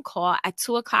phone call at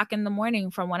 2:00 in the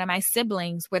morning from one of my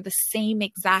siblings where the same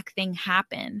exact thing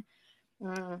happened.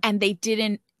 And they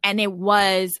didn't, and it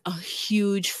was a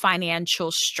huge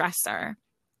financial stressor.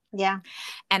 Yeah.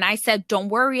 And I said, don't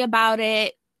worry about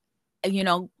it.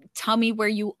 Tell me where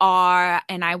you are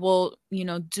and I will,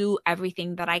 do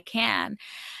everything that I can.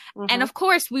 And of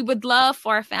course, we would love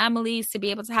for our families to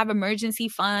be able to have emergency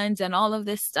funds and all of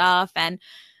this stuff.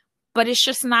 But it's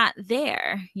just not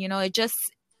there.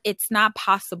 It's not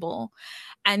possible.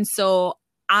 And so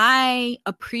I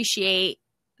appreciate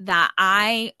that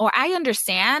I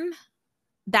understand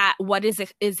that what is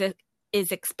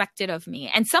expected of me.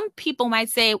 And some people might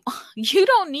say, you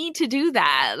don't need to do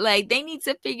that. Like, they need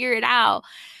to figure it out.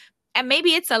 And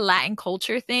maybe it's a Latin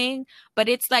culture thing, but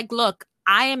it's like, look,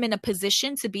 I am in a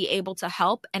position to be able to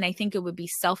help. And I think it would be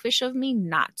selfish of me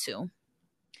not to.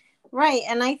 Right.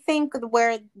 And I think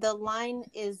where the line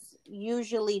is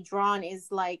usually drawn is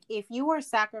like, if you are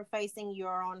sacrificing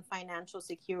your own financial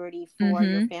security for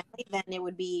your family, then it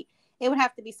would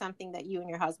have to be something that you and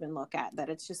your husband look at, that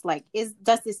it's just like,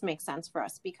 does this make sense for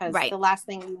us? Because the last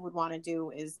thing you would want to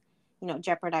do is,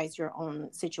 jeopardize your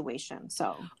own situation.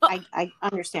 So I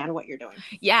understand what you're doing.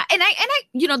 Yeah. And I,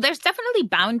 there's definitely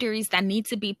boundaries that need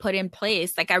to be put in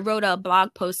place. Like, I wrote a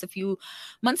blog post a few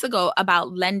months ago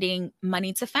about lending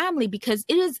money to family, because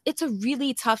it's a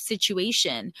really tough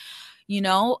situation.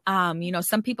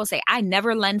 Some people say, I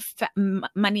never lend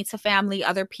money to family.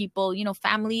 Other people,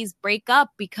 families break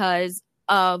up because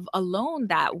of a loan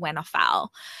that went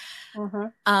afoul.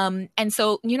 And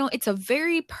so, it's a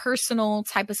very personal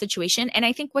type of situation. And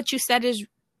I think what you said is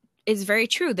very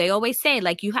true. They always say,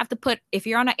 like, you have to if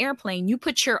you're on an airplane, you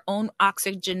put your own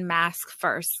oxygen mask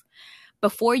first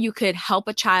before you could help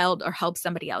a child or help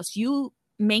somebody else. You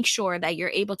make sure that you're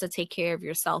able to take care of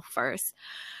yourself first.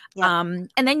 Yep.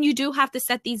 And then you do have to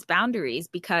set these boundaries,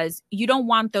 because you don't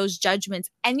want those judgments.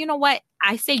 And you know what?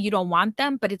 I say you don't want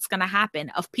them, but it's going to happen,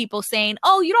 of people saying,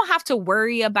 oh, you don't have to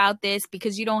worry about this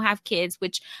because you don't have kids,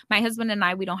 which my husband and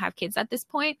I, we don't have kids at this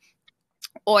point.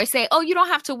 Or say, oh, you don't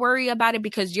have to worry about it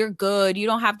because you're good. You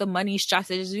don't have the money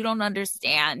stresses. You don't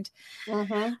understand.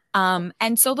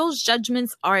 And so those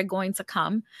judgments are going to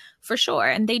come for sure.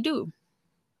 And they do.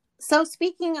 So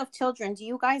speaking of children, do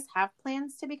you guys have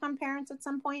plans to become parents at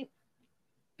some point?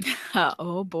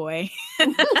 Oh, boy.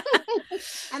 And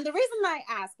the reason I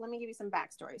ask, let me give you some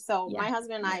backstory. So my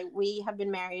husband and I, we have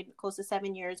been married close to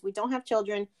 7 years. We don't have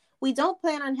children. We don't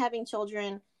plan on having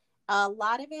children. A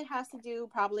lot of it has to do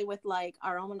probably with like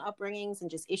our own upbringings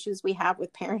and just issues we have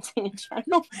with parenting in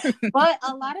general. But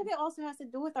a lot of it also has to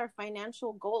do with our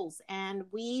financial goals. And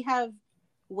we have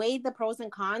weighed the pros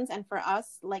and cons. And for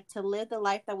us, like, to live the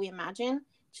life that we imagine,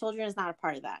 children is not a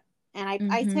part of that. And I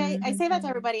say that to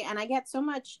everybody, and I get so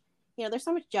much, there's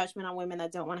so much judgment on women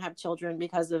that don't want to have children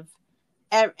because of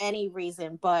any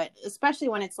reason, but especially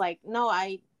when it's like, no,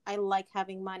 I I like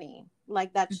having money.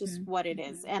 Like, that's just what it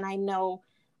is. And I know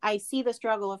I see the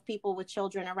struggle of people with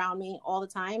children around me all the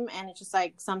time. And it's just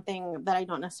like something that I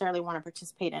don't necessarily want to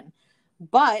participate in.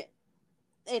 But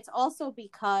it's also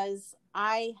because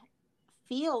I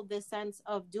feel this sense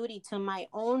of duty to my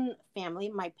own family,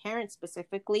 my parents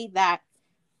specifically, that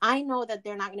I know that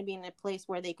they're not going to be in a place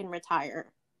where they can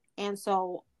retire. And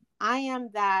so I am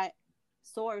that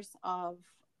source of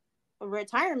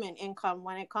retirement income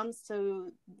when it comes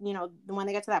to, you know, when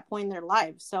they get to that point in their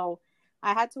lives. So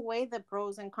I had to weigh the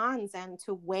pros and cons and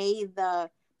to weigh the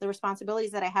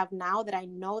responsibilities that I have now that I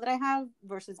know that I have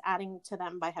versus adding to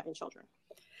them by having children.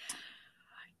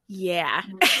 Yeah.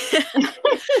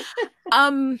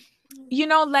 You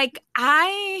know, like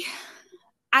I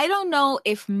don't know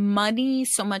if money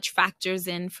so much factors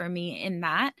in for me in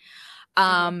that.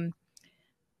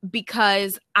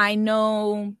 Because I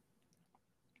know,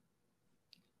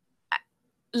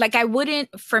 like, I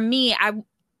wouldn't, for me,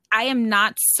 I am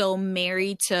not so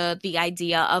married to the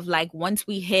idea of like, once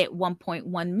we hit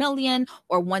 1.1 million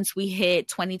or once we hit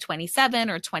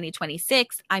 2027 or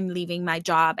 2026, I'm leaving my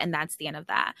job and that's the end of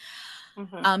that.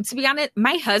 To be honest,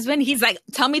 my husband, he's like,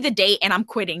 tell me the date and I'm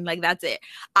quitting. Like, that's it.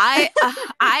 I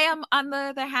am, on the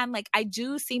other hand, like, I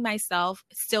do see myself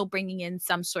still bringing in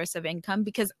some source of income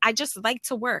because I just like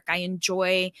to work. I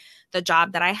enjoy the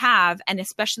job that I have. And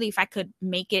especially if I could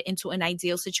make it into an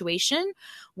ideal situation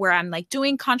where I'm like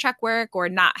doing contract work or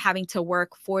not having to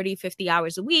work 40, 50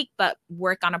 hours a week, but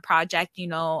work on a project, you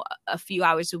know, a few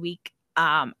hours a week.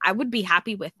 I would be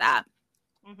happy with that.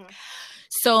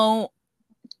 So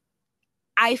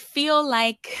I feel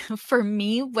like for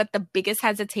me, what the biggest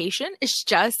hesitation is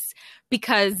just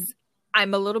because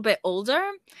I'm a little bit older.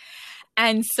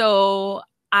 And so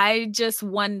I just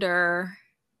wonder,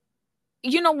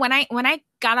 you know, when I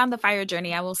got on the FIRE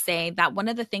journey, I will say that one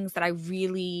of the things that I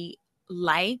really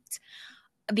liked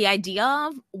the idea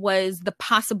of was the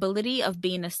possibility of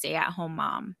being a stay-at-home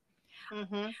mom.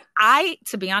 I,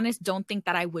 to be honest, don't think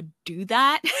that I would do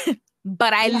that,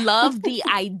 but I love the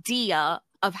idea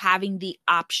of having the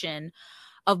option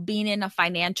of being in a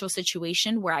financial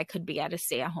situation where I could be at a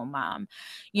stay-at-home mom.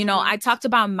 You know, I talked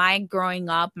about my growing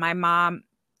up, my mom,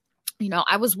 you know,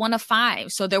 I was one of 5.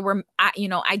 So there were, you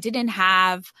know, I didn't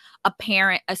have a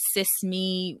parent assist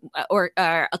me or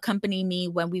accompany me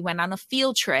when we went on a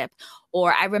field trip.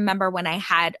 Or I remember when I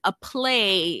had a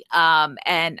play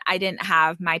and I didn't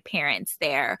have my parents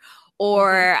there.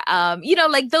 Or, you know,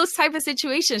 like those type of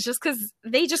situations, just because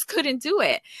they just couldn't do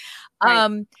it.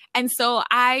 Right. And so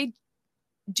I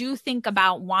do think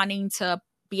about wanting to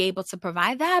be able to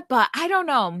provide that, but I don't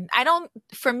know.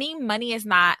 For me, money is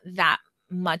not that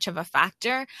much of a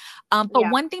factor. But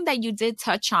one thing that you did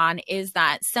touch on is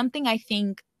that something I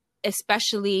think,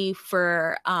 especially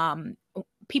for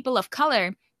people of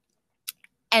color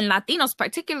and Latinos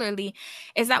particularly,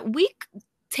 is that we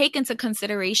take into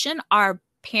consideration our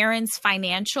parents'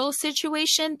 financial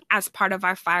situation as part of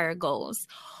our FIRE goals.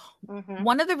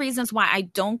 One of the reasons why I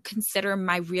don't consider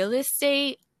my real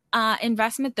estate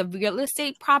investment, the real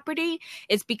estate property,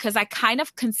 is because I kind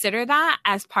of consider that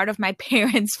as part of my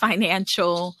parents'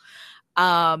 financial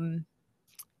help,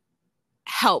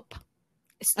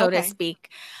 so to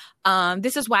speak.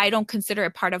 This is why I don't consider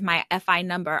it part of my FI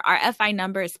number. Our FI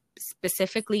number is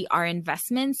specifically our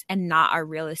investments and not our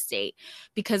real estate,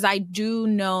 because I do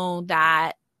know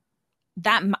that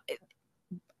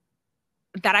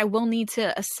I will need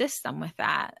to assist them with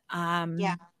that.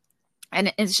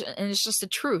 And it's just the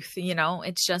truth, you know,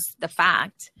 it's just the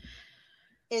fact.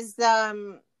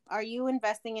 Are you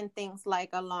investing in things like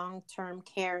a long-term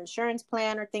care insurance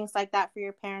plan or things like that for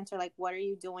your parents? Or like, what are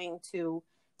you doing to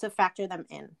factor them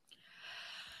in?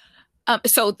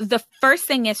 So the first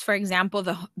thing is, for example,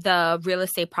 the real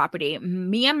estate property.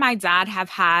 Me and my dad have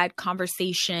had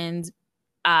conversations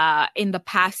in the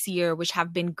past year, which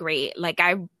have been great. Like,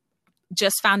 I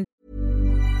just found.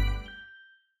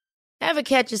 Ever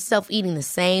catch yourself eating the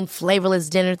same flavorless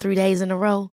dinner 3 days in a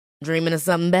row? Dreaming of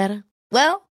something better?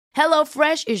 Well,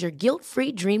 HelloFresh is your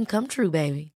guilt-free dream come true,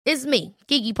 baby. It's me,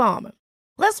 Keke Palmer.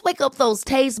 Let's wake up those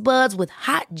taste buds with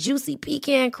hot, juicy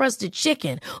pecan-crusted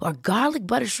chicken or garlic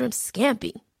butter shrimp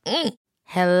scampi.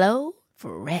 Hello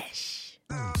Fresh.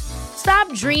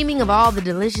 Stop dreaming of all the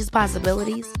delicious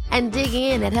possibilities and dig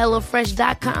in at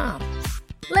HelloFresh.com.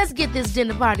 Let's get this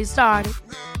dinner party started.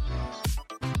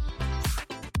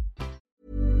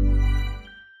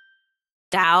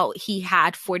 Out, he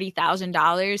had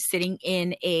 $40,000 sitting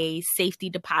in a safety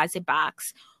deposit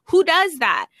box. Who does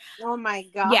that? Oh my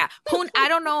God. Yeah. I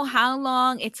don't know how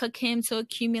long it took him to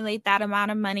accumulate that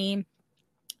amount of money.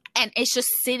 And it's just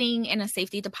sitting in a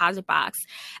safety deposit box.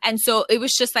 And so it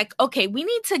was just like, okay, we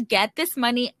need to get this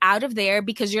money out of there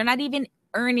because you're not even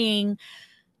earning.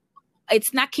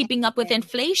 It's not keeping up with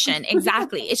inflation.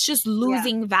 Exactly. It's just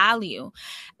losing value.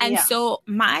 And so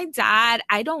my dad,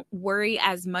 I don't worry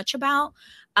as much about.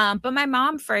 But my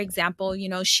mom, for example, you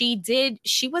know, she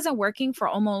wasn't working for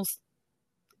almost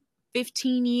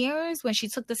 15 years when she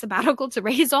took the sabbatical to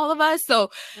raise all of us. So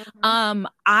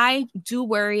I do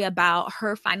worry about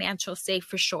her financial state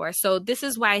for sure. So this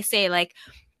is why I say, like,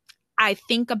 I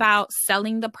think about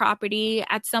selling the property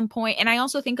at some point. And I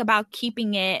also think about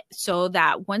keeping it so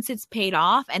that once it's paid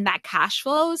off and that cash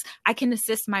flows, I can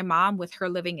assist my mom with her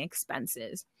living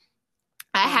expenses.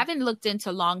 I haven't looked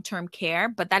into long-term care,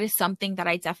 but that is something that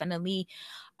I definitely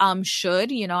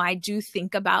should. You know, I do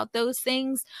think about those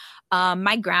things.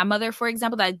 My grandmother, for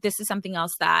example, that this is something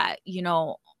else that, you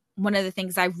know, one of the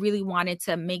things I really wanted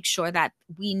to make sure that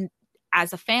we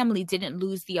as a family didn't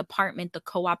lose the apartment, the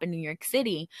co-op in New York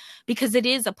City, because it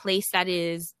is a place that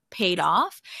is paid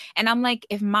off. And I'm like,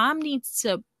 if mom needs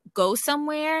to go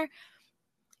somewhere,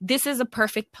 this is a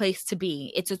perfect place to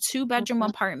be. It's a 2-bedroom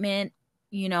apartment.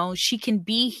 You know, she can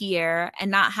be here and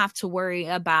not have to worry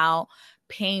about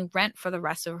paying rent for the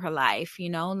rest of her life. You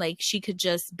know, like she could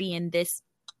just be in this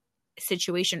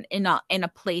situation in a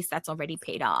place that's already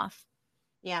paid off.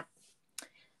 Yeah.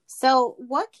 So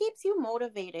what keeps you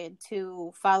motivated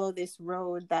to follow this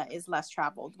road that is less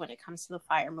traveled when it comes to the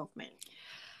FIRE movement?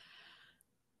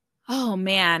 Oh,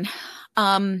 man.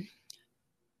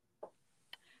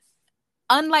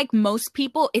 Unlike most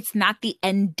people, it's not the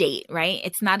end date, right?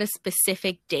 It's not a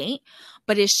specific date,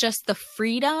 but it's just the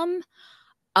freedom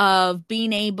of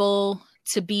being able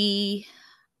to be,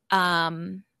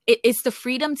 it's the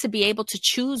freedom to be able to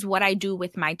choose what I do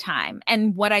with my time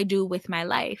and what I do with my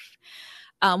life.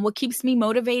 What keeps me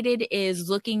motivated is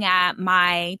looking at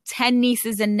my 10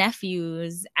 nieces and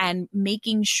nephews and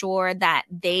making sure that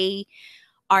they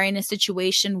are in a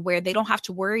situation where they don't have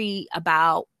to worry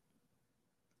about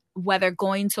whether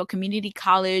going to a community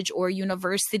college or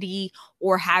university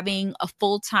or having a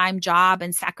full-time job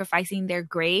and sacrificing their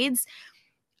grades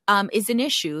is an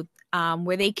issue,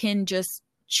 where they can just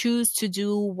choose to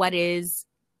do what is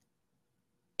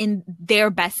in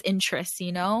their best interests,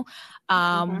 you know,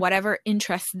 whatever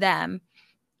interests them.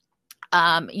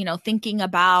 You know, thinking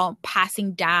about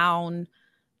passing down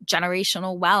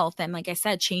generational wealth and, like I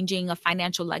said, changing a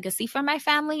financial legacy for my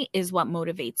family is what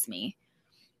motivates me.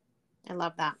 I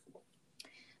love that.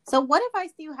 So what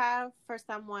advice do you have for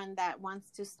someone that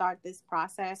wants to start this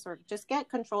process or just get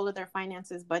control of their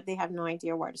finances, but they have no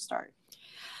idea where to start?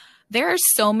 There are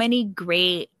so many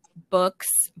great books,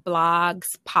 blogs,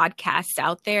 podcasts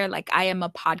out there. Like, I am a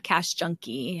podcast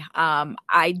junkie.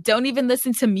 I don't even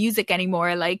listen to music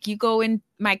anymore. Like, you go in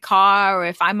my car or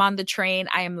if I'm on the train,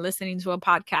 I am listening to a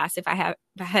podcast if I have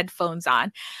the headphones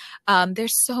on.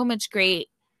 There's so much great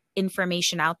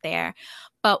information out there.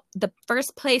 But the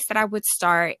first place that I would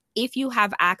start, if you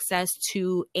have access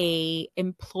to a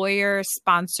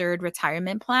employer-sponsored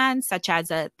retirement plan, such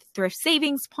as a thrift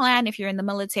savings plan if you're in the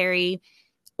military,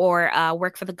 or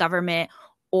work for the government,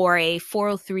 or a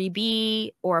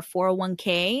 403B or a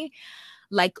 401k,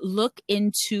 like, look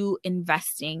into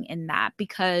investing in that.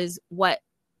 Because what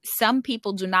some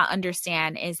people do not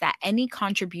understand is that any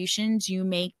contributions you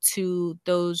make to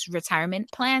those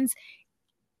retirement plans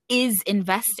is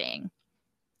investing.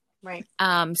 Right.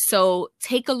 So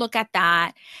take a look at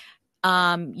that.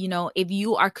 You know, if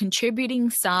you are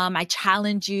contributing some, I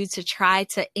challenge you to try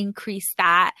to increase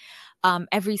that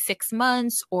every 6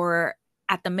 months, or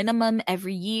at the minimum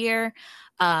every year.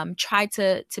 Try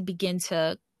to begin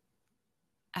to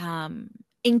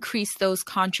increase those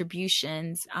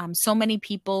contributions. So many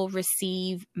people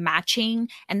receive matching,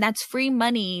 and that's free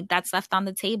money that's left on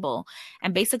the table.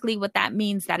 And basically what that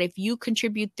means, that if you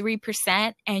contribute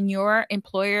 3% and your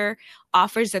employer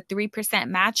offers a 3%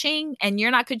 matching and you're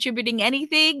not contributing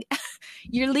anything,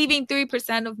 you're leaving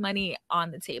 3% of money on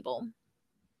the table.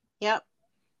 Yep.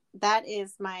 That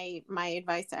is my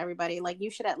advice to everybody. Like,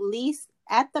 you should at least,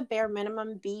 at the bare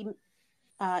minimum, be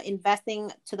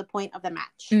investing to the point of the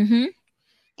match. Mm-hmm.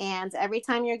 And every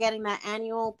time you're getting that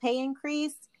annual pay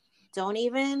increase, don't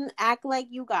even act like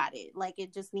you got it. Like,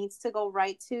 it just needs to go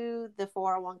right to the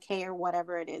 401k or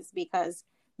whatever it is, because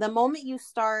the moment you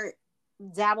start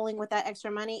dabbling with that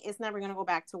extra money, it's never going to go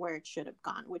back to where it should have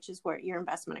gone, which is where your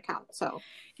investment account. So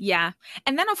yeah.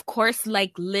 And then, of course,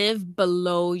 like, live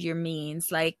below your means.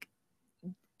 Like,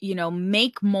 you know,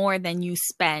 make more than you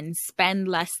spend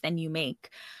less than you make.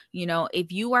 You know,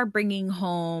 if you are bringing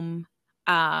home,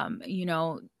 you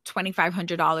know,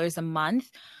 $2,500 a month,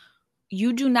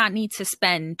 you do not need to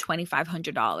spend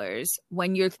 $2,500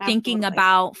 when you're thinking Absolutely.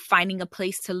 about finding a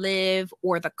place to live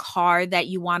or the car that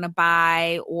you want to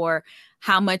buy or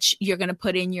how much you're going to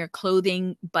put in your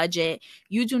clothing budget.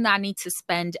 You do not need to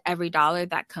spend every dollar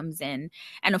that comes in.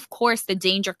 And of course, the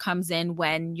danger comes in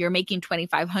when you're making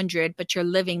 $2,500, but you're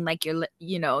living like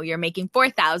you're making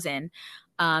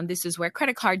 $4,000. This is where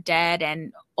credit card debt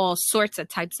and all sorts of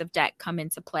types of debt come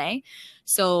into play.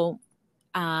 So,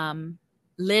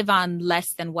 live on less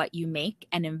than what you make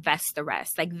and invest the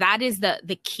rest. Like that is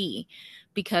the key,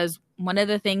 because one of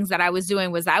the things that I was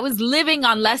doing was I was living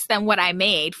on less than what I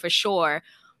made for sure,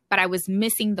 but I was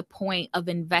missing the point of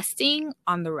investing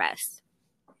on the rest.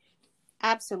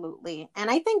 Absolutely.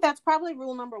 And I think that's probably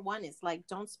rule number one is like,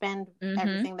 don't spend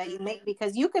everything that you make,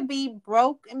 because you could be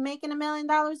broke and making $1 million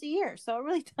a year. So it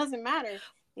really doesn't matter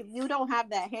if you don't have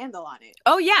that handle on it.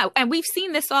 Oh, yeah. And we've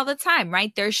seen this all the time,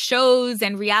 right? There's shows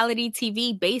and reality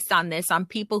TV based on this, on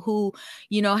people who,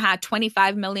 had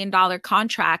 $25 million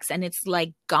contracts and it's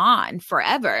like gone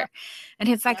forever. And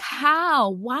it's like,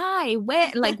 how, why,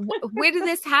 where, like, where did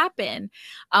this happen?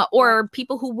 Or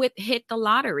people who hit the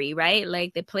lottery, right?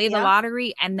 Like they play the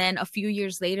lottery and then a few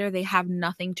years later, they have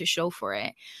nothing to show for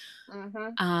it. I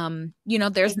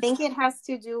think it has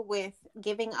to do with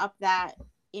giving up that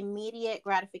immediate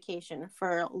gratification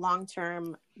for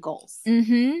long-term goals.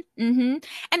 And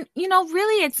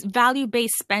really it's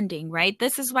value-based spending, right?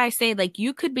 This is why I say, like,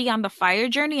 you could be on the FIRE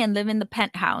journey and live in the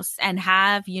penthouse and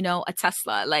have, a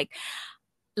Tesla,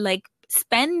 like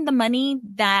spend the money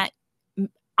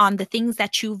on the things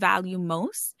that you value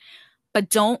most, but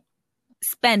don't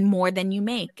spend more than you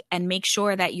make, and make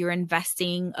sure that you're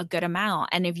investing a good amount.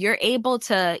 And if you're able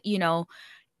to,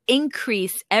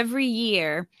 increase every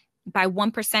year by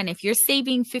 1%. If you're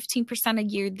saving 15% a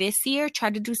year this year,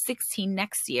 try to do 16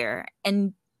 next year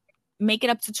and make it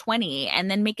up to 20,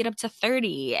 and then make it up to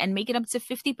 30, and make it up to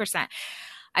 50%.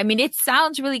 I mean, it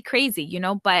sounds really crazy,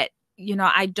 but,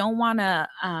 I don't want to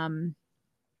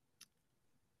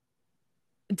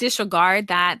disregard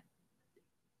that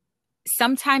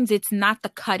sometimes it's not the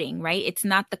cutting, right? It's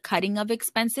not the cutting of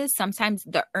expenses. Sometimes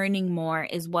the earning more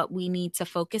is what we need to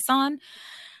focus on.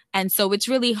 And so it's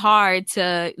really hard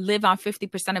to live on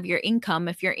 50% of your income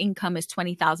if your income is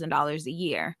 $20,000 a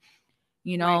year.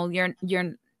 Right.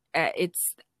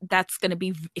 That's going to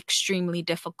be extremely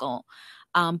difficult.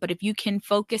 But if you can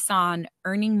focus on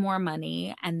earning more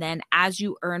money, and then as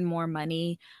you earn more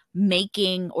money,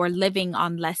 making or living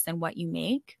on less than what you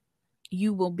make,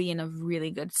 you will be in a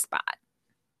really good spot.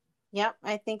 Yep.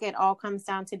 I think it all comes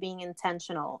down to being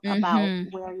intentional about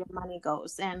where your money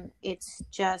goes. And it's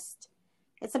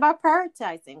about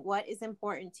prioritizing what is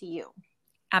important to you.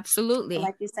 Absolutely.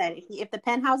 Like you said, if the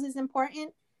penthouse is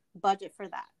important, budget for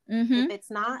that. If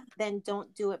it's not, then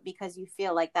don't do it because you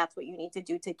feel like that's what you need to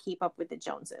do to keep up with the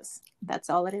Joneses. That's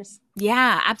all it is.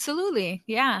 Yeah, absolutely.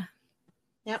 Yeah.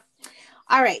 Yep.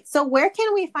 All right. So where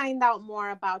can we find out more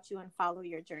about you and follow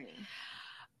your journey?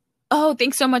 Oh,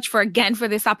 thanks so much for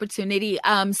this opportunity.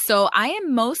 So I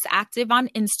am most active on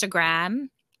Instagram.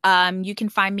 You can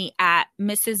find me at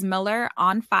Mrs. Miller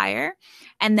on Fire.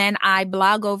 And then I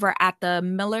blog over at the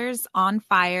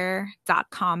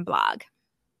millersonfire.com blog.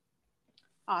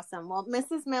 Awesome. Well,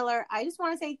 Mrs. Miller, I just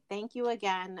want to say thank you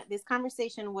again. This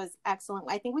conversation was excellent.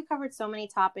 I think we covered so many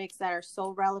topics that are so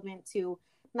relevant to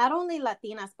not only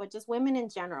Latinas, but just women in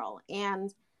general.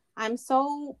 And I'm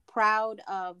so proud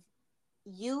of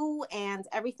you and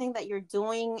everything that you're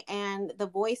doing and the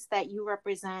voice that you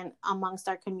represent amongst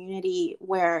our community,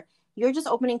 where you're just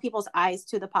opening people's eyes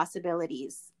to the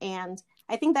possibilities. And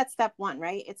I think that's step one,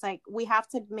 right? It's like we have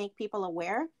to make people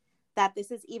aware that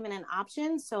this is even an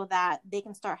option so that they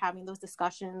can start having those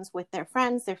discussions with their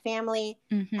friends, their family,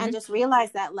 and just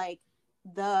realize that like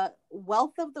the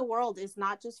wealth of the world is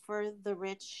not just for the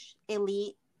rich,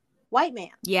 elite white man.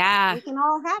 Yeah. We can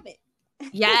all have it.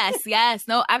 Yes.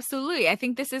 No, absolutely. I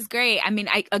think this is great. I mean,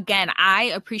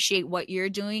 I appreciate what you're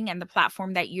doing and the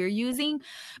platform that you're using,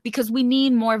 because we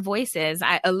need more voices.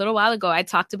 A little while ago, I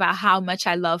talked about how much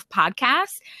I love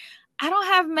podcasts. I don't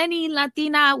have many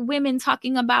Latina women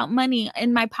talking about money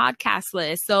in my podcast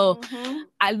list. So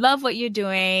I love what you're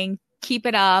doing. Keep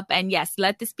it up. And yes,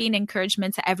 let this be an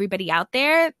encouragement to everybody out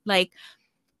there. Like,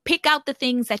 pick out the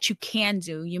things that you can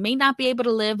do. You may not be able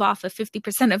to live off of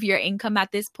 50% of your income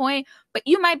at this point, but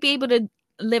you might be able to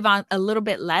live on a little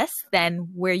bit less than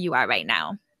where you are right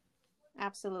now.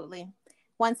 Absolutely.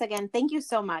 Once again, thank you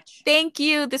so much. Thank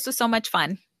you. This was so much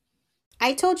fun.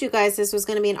 I told you guys this was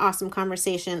going to be an awesome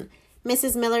conversation.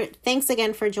 Mrs. Miller, thanks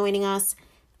again for joining us.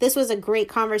 This was a great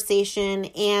conversation,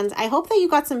 and I hope that you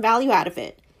got some value out of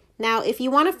it. Now, if you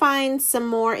want to find some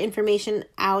more information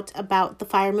out about the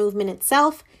FIRE movement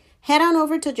itself, head on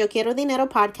over to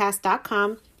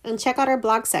YoQuieroDineroPodcast.com and check out our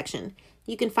blog section.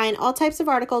 You can find all types of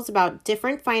articles about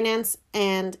different finance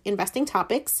and investing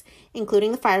topics,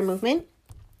 including the FIRE movement.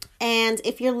 And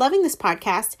if you're loving this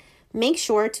podcast, make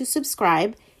sure to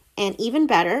subscribe, and even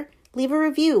better, leave a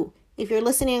review. If you're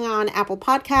listening on Apple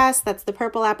Podcasts, that's the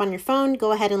purple app on your phone,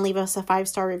 go ahead and leave us a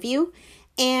 5-star review.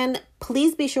 And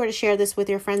please be sure to share this with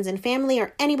your friends and family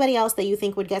or anybody else that you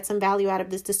think would get some value out of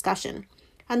this discussion.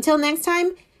 Until next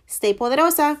time, stay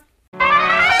poderosa.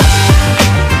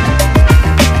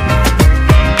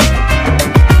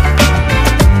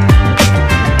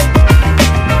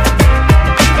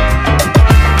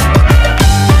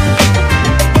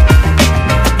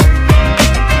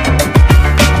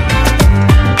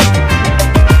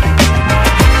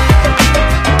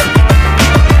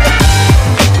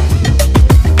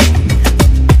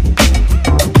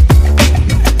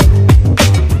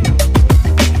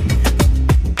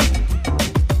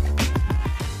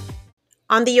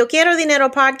 On the Yo Quiero Dinero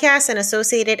podcast and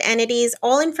associated entities,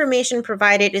 all information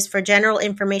provided is for general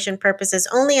information purposes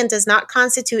only and does not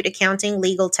constitute accounting,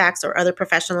 legal, tax, or other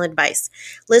professional advice.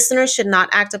 Listeners should not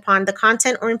act upon the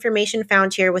content or information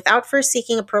found here without first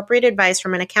seeking appropriate advice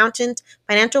from an accountant,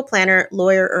 financial planner,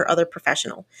 lawyer, or other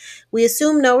professional. We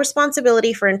assume no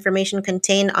responsibility for information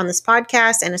contained on this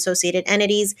podcast and associated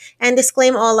entities and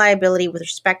disclaim all liability with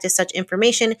respect to such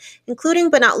information, including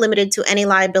but not limited to any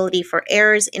liability for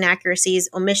errors, inaccuracies,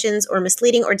 omissions, or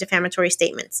misleading or defamatory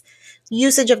statements.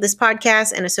 Usage of this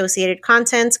podcast and associated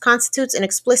content constitutes an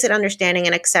explicit understanding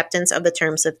and acceptance of the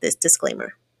terms of this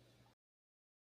disclaimer.